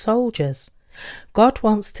as His soldiers. God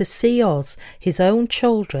wants to see us, His own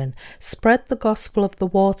children, spread the gospel of the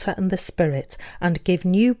water and the Spirit and give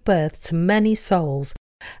new birth to many souls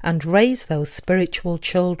and raise those spiritual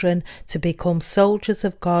children to become soldiers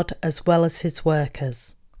of God as well as His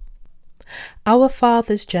workers. Our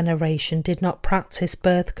fathers' generation did not practice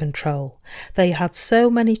birth control. They had so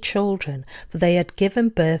many children, for they had given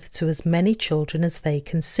birth to as many children as they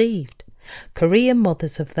conceived. Korean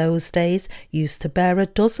mothers of those days used to bear a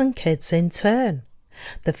dozen kids in turn.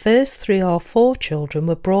 The first 3 or 4 children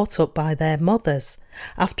were brought up by their mothers.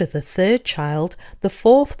 After the 3rd child, the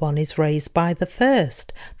 4th one is raised by the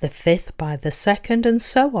 1st, the 5th by the 2nd, and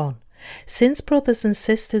so on. Since brothers and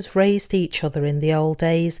sisters raised each other in the old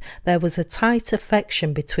days, there was a tight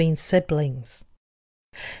affection between siblings.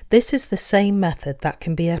 This is the same method that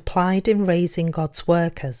can be applied in raising God's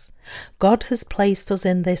workers. God has placed us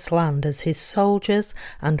in this land as His soldiers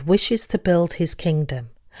and wishes to build His kingdom.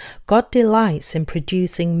 God delights in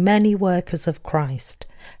producing many workers of Christ.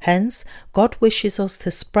 Hence, God wishes us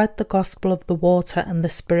to spread the gospel of the water and the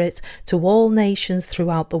Spirit to all nations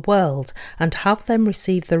throughout the world and have them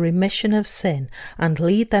receive the remission of sin and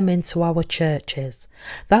lead them into our churches.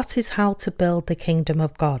 That is how to build the kingdom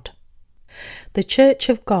of God. The church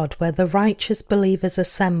of God, where the righteous believers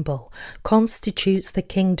assemble, constitutes the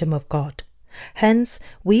kingdom of God. Hence,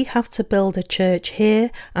 we have to build a church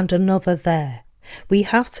here and another there. We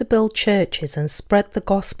have to build churches and spread the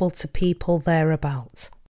gospel to people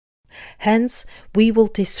thereabouts. Hence, we will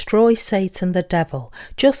destroy Satan the devil,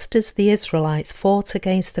 just as the Israelites fought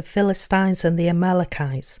against the Philistines and the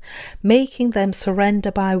Amalekites. Making them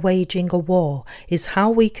surrender by waging a war is how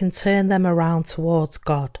we can turn them around towards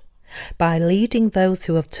God. By leading those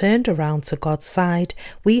who have turned around to God's side,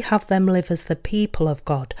 we have them live as the people of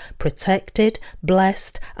God, protected,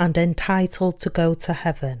 blessed, and entitled to go to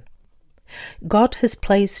heaven. God has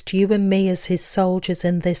placed you and me as his soldiers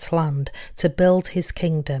in this land to build his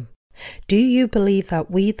kingdom. Do you believe that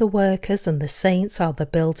we, the workers and the saints, are the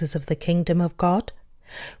builders of the kingdom of God?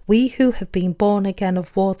 We who have been born again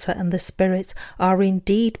of water and the Spirit are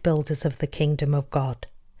indeed builders of the kingdom of God.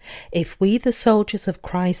 If we, the soldiers of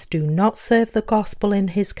Christ, do not serve the gospel in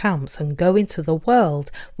his camps and go into the world,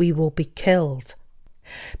 we will be killed.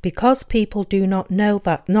 Because people do not know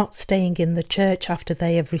that not staying in the church after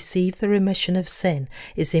they have received the remission of sin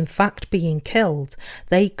is in fact being killed,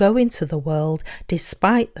 they go into the world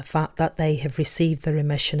despite the fact that they have received the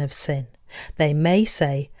remission of sin. They may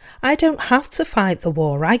say, "I don't have to fight the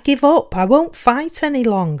war, I give up, I won't fight any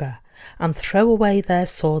longer," and throw away their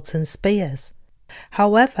swords and spears.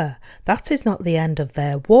 However, that is not the end of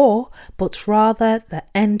their war, but rather the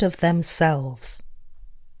end of themselves.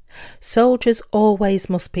 Soldiers always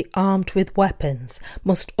must be armed with weapons,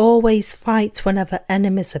 must always fight whenever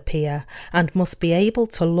enemies appear, and must be able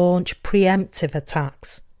to launch preemptive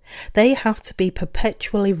attacks. They have to be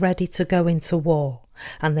perpetually ready to go into war,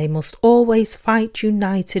 and they must always fight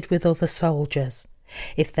united with other soldiers.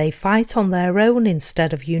 If they fight on their own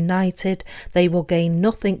instead of united, they will gain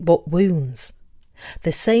nothing but wounds.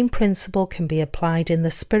 The same principle can be applied in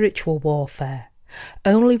the spiritual warfare.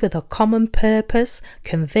 Only with a common purpose,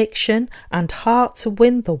 conviction, and heart to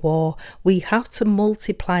win the war, we have to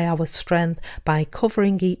multiply our strength by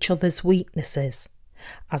covering each other's weaknesses.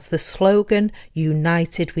 As the slogan,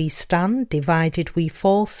 "United we stand, divided we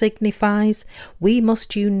fall," signifies, we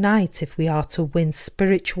must unite if we are to win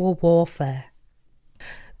spiritual warfare.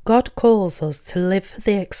 God calls us to live for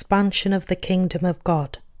the expansion of the kingdom of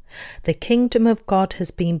God. The kingdom of God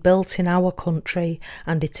has been built in our country,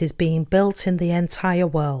 and it is being built in the entire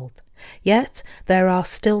world. Yet there are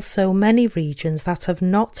still so many regions that have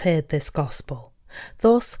not heard this gospel.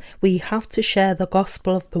 Thus, we have to share the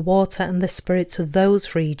gospel of the water and the Spirit to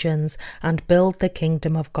those regions and build the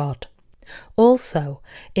kingdom of God. Also,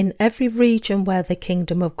 in every region where the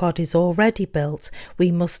kingdom of God is already built,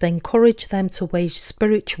 we must encourage them to wage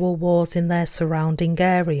spiritual wars in their surrounding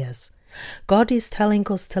areas. God is telling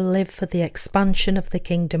us to live for the expansion of the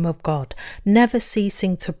kingdom of God, never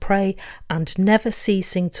ceasing to pray and never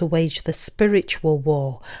ceasing to wage the spiritual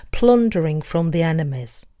war, plundering from the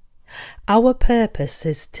enemies. Our purpose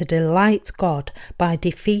is to delight God by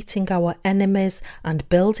defeating our enemies and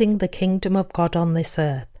building the kingdom of God on this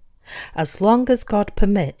earth. As long as God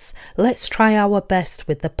permits, let's try our best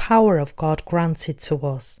with the power of God granted to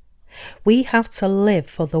us. We have to live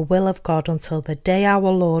for the will of God until the day our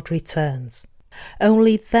Lord returns.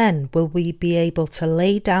 Only then will we be able to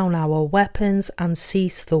lay down our weapons and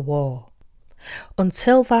cease the war.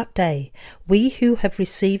 Until that day, we who have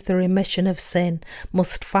received the remission of sin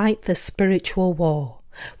must fight the spiritual war.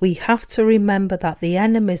 We have to remember that the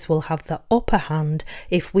enemies will have the upper hand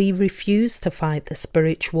if we refuse to fight the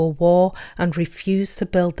spiritual war and refuse to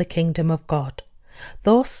build the kingdom of God.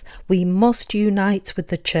 Thus, we must unite with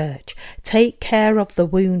the church, take care of the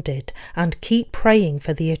wounded, and keep praying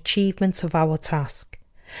for the achievement of our task.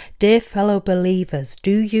 Dear fellow believers,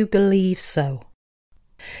 do you believe so?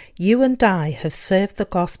 You and I have served the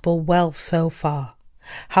gospel well so far.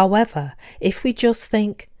 However, if we just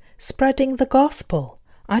think, spreading the gospel,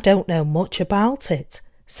 I don't know much about it.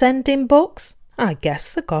 Sending books, I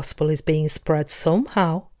guess the gospel is being spread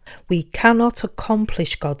somehow. We cannot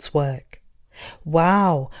accomplish God's work.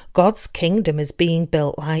 Wow, God's kingdom is being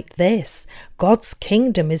built like this. God's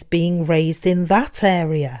kingdom is being raised in that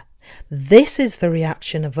area. This is the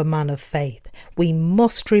reaction of a man of faith. We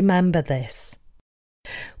must remember this.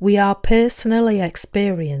 We are personally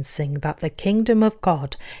experiencing that the kingdom of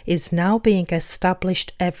God is now being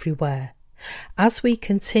established everywhere. As we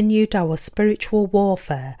continued our spiritual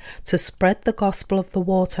warfare to spread the gospel of the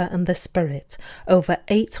water and the Spirit, over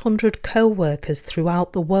 800 co-workers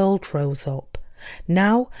throughout the world rose up.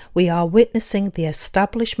 Now we are witnessing the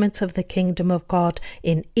establishment of the kingdom of God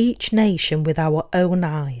in each nation with our own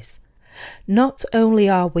eyes. Not only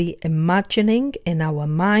are we imagining in our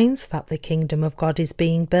minds that the kingdom of God is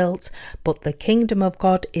being built, but the kingdom of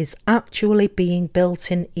God is actually being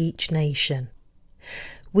built in each nation.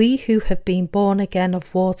 We who have been born again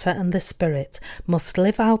of water and the Spirit must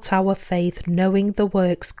live out our faith knowing the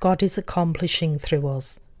works God is accomplishing through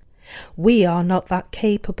us. We are not that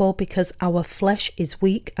capable because our flesh is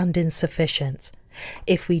weak and insufficient.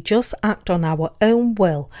 If we just act on our own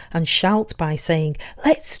will and shout by saying,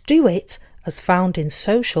 "Let's do it," as found in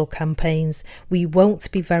social campaigns, we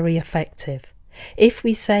won't be very effective. If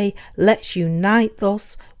we say, "Let's unite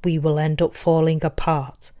thus," we will end up falling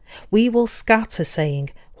apart. We will scatter saying,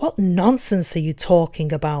 "What nonsense are you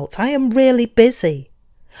talking about? I am really busy."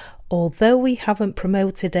 Although we haven't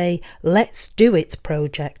promoted a "Let's do it"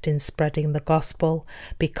 project in spreading the gospel,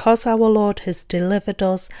 because our Lord has delivered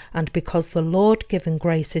us and because the Lord-given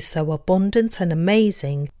grace is so abundant and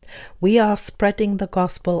amazing, we are spreading the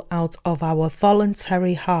gospel out of our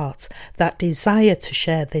voluntary hearts that desire to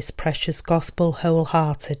share this precious gospel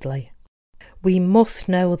wholeheartedly. We must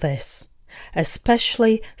know this.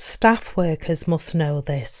 Especially staff workers must know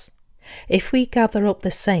this. If we gather up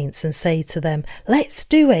the saints and say to them, "Let's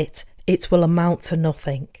do it," it will amount to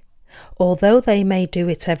nothing. Although they may do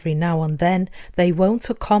it every now and then, they won't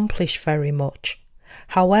accomplish very much.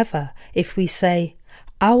 However, if we say,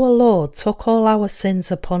 "Our Lord took all our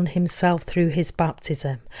sins upon himself through his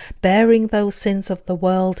baptism, bearing those sins of the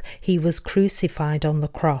world, he was crucified on the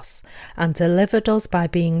cross, and delivered us by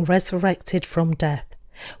being resurrected from death.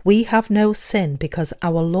 We have no sin because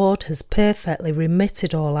our Lord has perfectly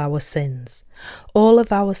remitted all our sins. All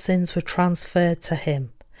of our sins were transferred to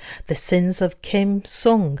him. The sins of Kim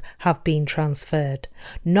Sung have been transferred.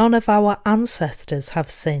 None of our ancestors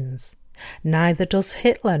have sins. Neither does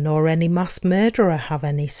Hitler nor any mass murderer have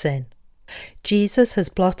any sin. Jesus has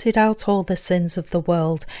blotted out all the sins of the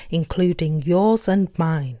world, including yours and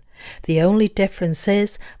mine. The only difference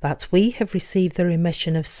is that we have received the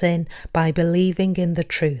remission of sin by believing in the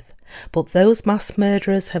truth, but those mass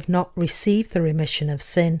murderers have not received the remission of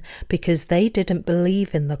sin because they didn't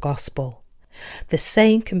believe in the gospel. The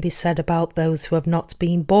same can be said about those who have not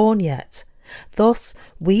been born yet. Thus,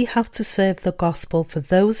 we have to serve the gospel for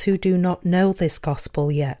those who do not know this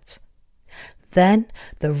gospel yet. Then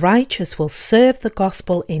the righteous will serve the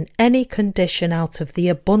gospel in any condition out of the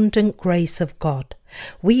abundant grace of God.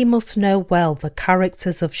 We must know well the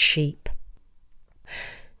characters of sheep.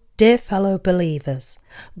 Dear fellow believers,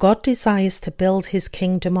 God desires to build his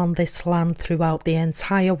kingdom on this land throughout the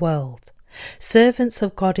entire world. Servants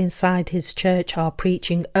of God inside his church are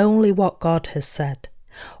preaching only what God has said.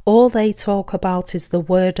 All they talk about is the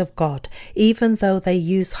word of God, even though they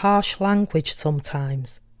use harsh language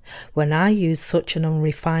sometimes. When I use such an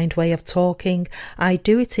unrefined way of talking, I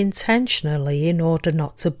do it intentionally in order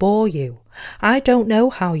not to bore you. I don't know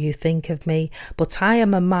how you think of me, but I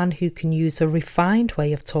am a man who can use a refined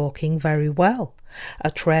way of talking very well.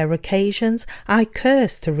 At rare occasions, I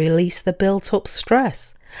curse to release the built-up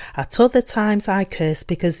stress. At other times I curse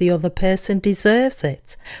because the other person deserves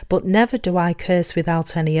it, but never do I curse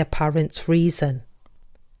without any apparent reason.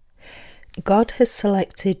 God has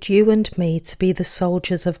selected you and me to be the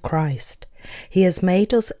soldiers of Christ. He has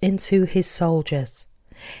made us into his soldiers.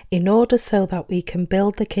 In order so that we can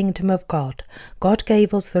build the kingdom of God, God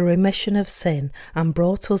gave us the remission of sin and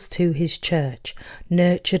brought us to his church,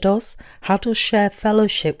 nurtured us, had us share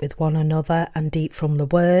fellowship with one another and eat from the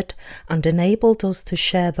word, and enabled us to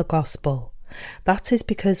share the gospel. That is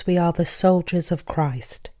because we are the soldiers of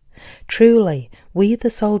Christ. Truly, we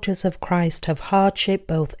the soldiers of Christ have hardship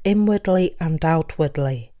both inwardly and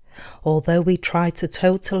outwardly. Although we try to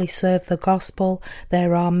totally serve the gospel,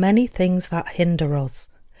 there are many things that hinder us.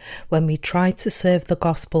 When we try to serve the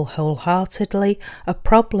gospel wholeheartedly, a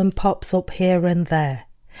problem pops up here and there.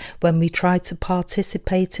 When we try to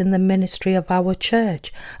participate in the ministry of our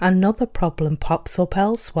church, another problem pops up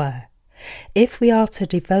elsewhere. If we are to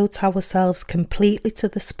devote ourselves completely to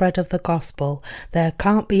the spread of the gospel, there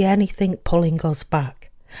can't be anything pulling us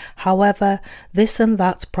back. However, this and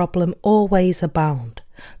that problem always abound.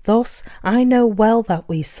 Thus, I know well that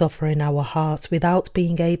we suffer in our hearts without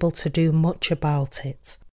being able to do much about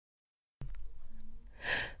it.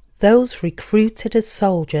 Those recruited as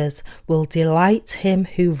soldiers will delight him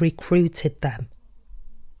who recruited them.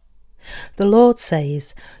 The Lord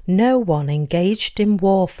says, "No one engaged in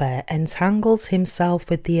warfare entangles himself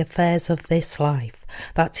with the affairs of this life,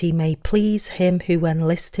 that he may please him who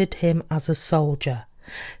enlisted him as a soldier."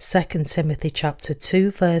 2 Timothy chapter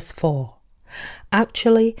 2 verse 4.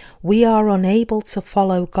 Actually, we are unable to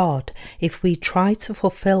follow God if we try to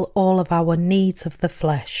fulfill all of our needs of the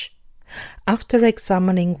flesh. After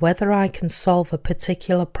examining whether I can solve a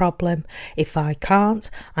particular problem, if I can't,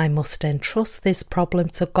 I must entrust this problem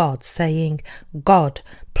to God, saying, "God,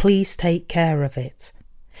 please take care of it."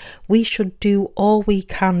 We should do all we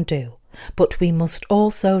can do. but we must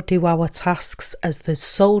also do our tasks as the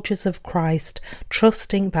soldiers of Christ,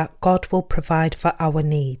 trusting that God will provide for our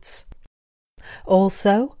needs.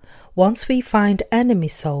 Also, once we find enemy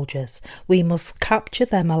soldiers, we must capture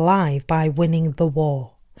them alive by winning the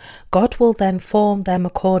war. God will then form them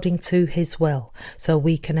according to his will, so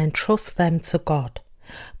we can entrust them to God.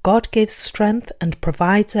 God gives strength and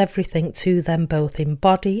provides everything to them both in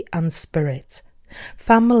body and spirit.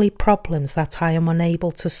 Family problems that I am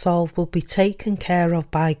unable to solve will be taken care of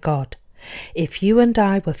by God. If you and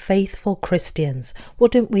I were faithful Christians,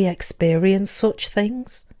 wouldn't we experience such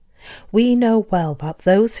things? We know well that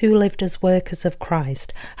those who lived as workers of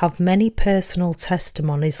Christ have many personal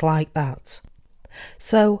testimonies like that.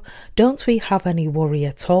 So, don't we have any worry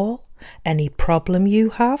at all? Any problem you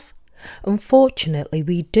have? Unfortunately,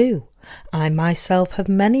 we do. I myself have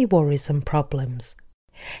many worries and problems.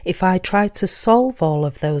 If I try to solve all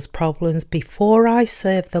of those problems before I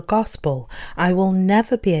serve the gospel, I will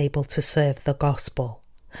never be able to serve the gospel.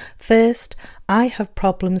 First, I have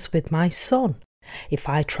problems with my son. If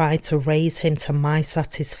I try to raise him to my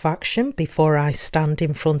satisfaction before I stand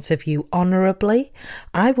in front of you honourably,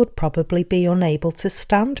 I would probably be unable to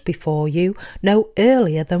stand before you no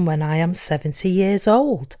earlier than when I am 70 years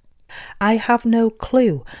old. I have no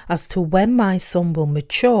clue as to when my son will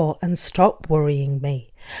mature and stop worrying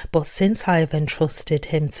me, but since I have entrusted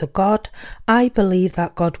him to God, I believe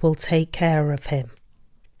that God will take care of him.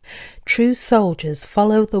 True soldiers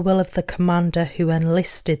follow the will of the commander who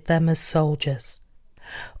enlisted them as soldiers.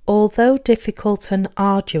 Although difficult and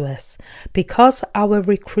arduous, because our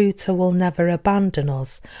recruiter will never abandon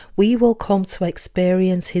us, we will come to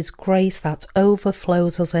experience his grace that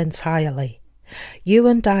overflows us entirely. You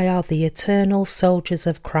and I are the eternal soldiers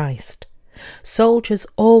of Christ. Soldiers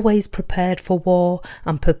always prepared for war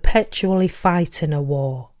and perpetually fight in a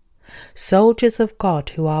war. Soldiers of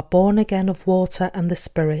God who are born again of water and the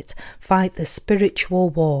Spirit fight the spiritual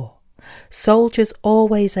war. Soldiers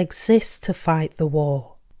always exist to fight the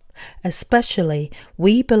war. Especially,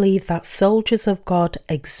 we believe that soldiers of God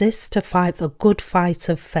exist to fight the good fight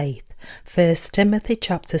of faith. 1 Timothy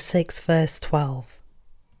chapter 6 verse 12.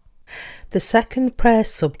 The second prayer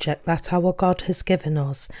subject that our God has given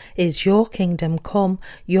us is "Your kingdom come,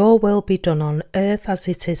 your will be done on earth as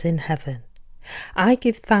it is in heaven." I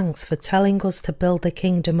give thanks for telling us to build the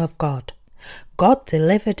kingdom of God. God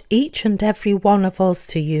delivered each and every one of us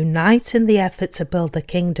to unite in the effort to build the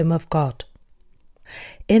kingdom of God.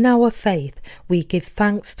 In our faith, we give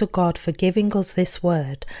thanks to God for giving us this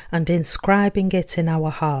word and inscribing it in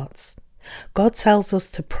our hearts. God tells us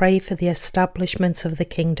to pray for the establishment of the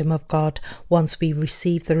kingdom of God once we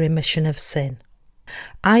receive the remission of sin.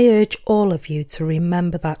 I urge all of you to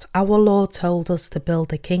remember that our Lord told us to build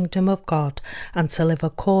the kingdom of God and to live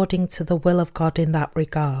according to the will of God in that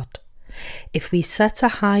regard. If we set a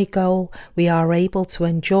high goal, we are able to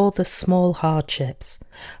endure the small hardships.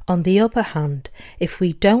 On the other hand, if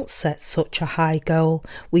we don't set such a high goal,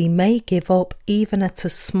 we may give up even at a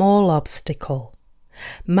small obstacle.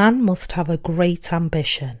 Man must have a great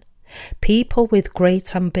ambition. People with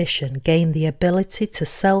great ambition gain the ability to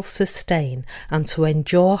self-sustain and to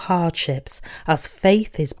endure hardships as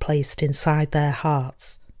faith is placed inside their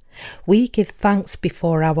hearts. We give thanks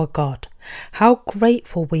before our God. How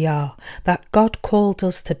grateful we are that God called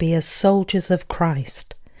us to be as soldiers of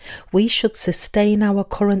Christ. We should sustain our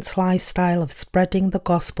current lifestyle of spreading the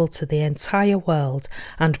gospel to the entire world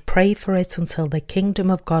and pray for it until the kingdom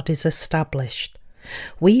of God is established.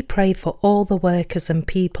 We pray for all the workers and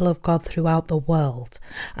people of God throughout the world,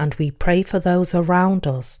 and we pray for those around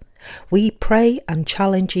us. We pray and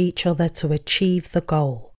challenge each other to achieve the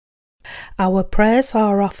goal. Our prayers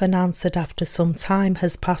are often answered after some time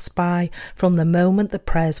has passed by from the moment the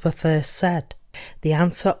prayers were first said. The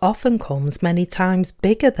answer often comes many times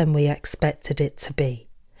bigger than we expected it to be.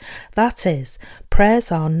 That is,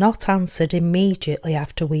 prayers are not answered immediately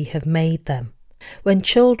after we have made them. When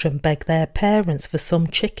children beg their parents for some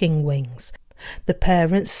chicken wings, the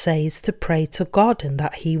parent says to pray to God and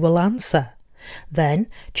that he will answer. Then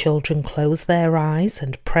children close their eyes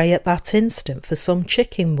and pray at that instant for some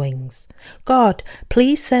chicken wings. God,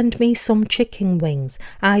 please send me some chicken wings.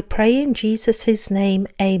 I pray in Jesus' name,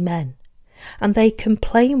 Amen. And they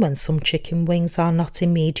complain when some chicken wings are not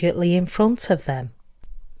immediately in front of them.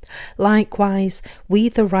 Likewise, we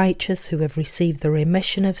the righteous who have received the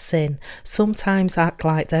remission of sin sometimes act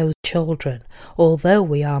like those children, although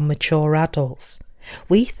we are mature adults.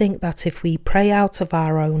 We think that if we pray out of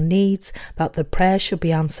our own needs, that the prayer should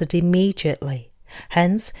be answered immediately.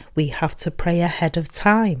 Hence, we have to pray ahead of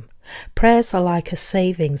time. Prayers are like a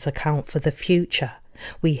savings account for the future.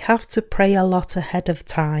 We have to pray a lot ahead of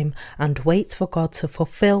time and wait for God to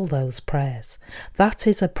fulfill those prayers. That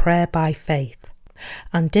is a prayer by faith.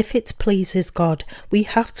 And if it pleases God, we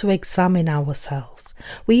have to examine ourselves.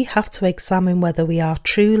 We have to examine whether we are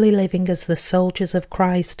truly living as the soldiers of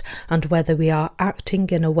Christ and whether we are acting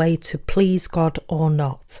in a way to please God or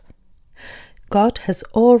not. God has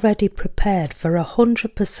already prepared for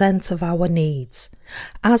 100% of our needs.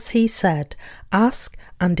 As he said, ask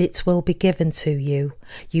and it will be given to you.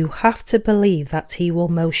 You have to believe that he will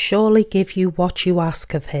most surely give you what you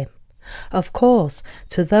ask of him. Of course,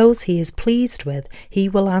 to those he is pleased with, he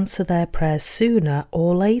will answer their prayers sooner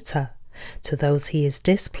or later. To those he is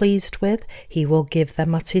displeased with, he will give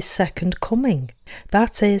them at his second coming.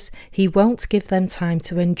 That is, he won't give them time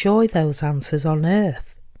to enjoy those answers on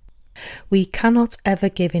earth. We cannot ever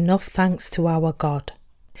give enough thanks to our God.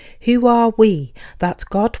 Who are we that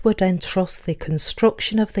God would entrust the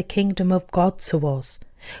construction of the kingdom of God to us?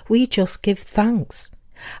 We just give thanks.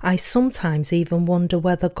 I sometimes even wonder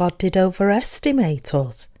whether God did overestimate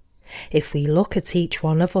us. If we look at each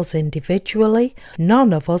one of us individually,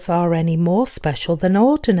 none of us are any more special than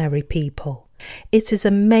ordinary people. It is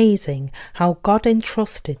amazing how God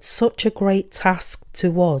entrusted such a great task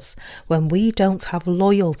to us when we don't have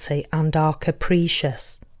loyalty and are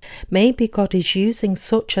capricious. Maybe God is using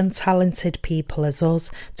such untalented people as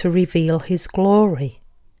us to reveal his glory.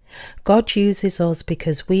 God uses us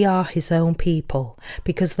because we are his own people,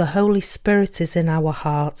 because the Holy Spirit is in our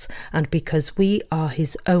hearts, and because we are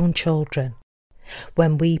his own children.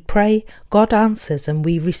 When we pray, God answers and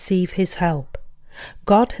we receive his help.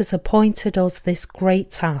 God has appointed us this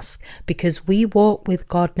great task because we walk with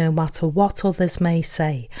God no matter what others may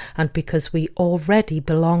say, and because we already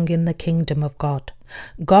belong in the kingdom of God.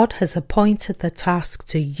 God has appointed the task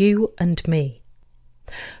to you and me.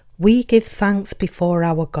 We give thanks before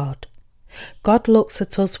our God. God looks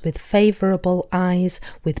at us with favourable eyes,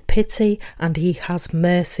 with pity, and he has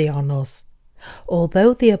mercy on us.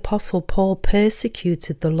 Although the Apostle Paul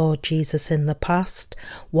persecuted the Lord Jesus in the past,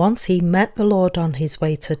 once he met the Lord on his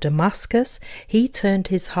way to Damascus, he turned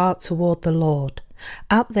his heart toward the Lord.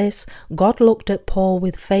 At this, God looked at Paul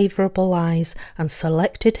with favourable eyes and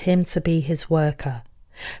selected him to be his worker.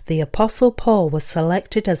 The Apostle Paul was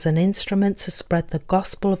selected as an instrument to spread the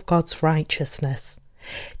gospel of God's righteousness.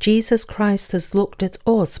 Jesus Christ has looked at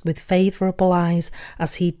us with favourable eyes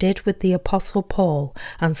as he did with the Apostle Paul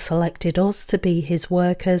and selected us to be his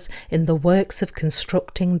workers in the works of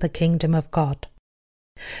constructing the kingdom of God.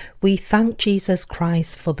 We thank Jesus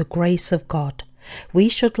Christ for the grace of God. We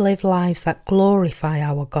should live lives that glorify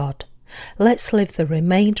our God. Let's live the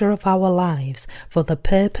remainder of our lives for the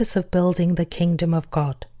purpose of building the kingdom of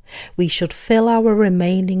God. We should fill our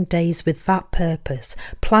remaining days with that purpose,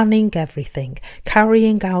 planning everything,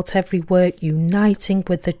 carrying out every work, uniting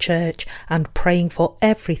with the church, and praying for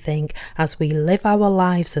everything as we live our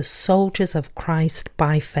lives as soldiers of Christ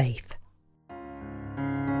by faith.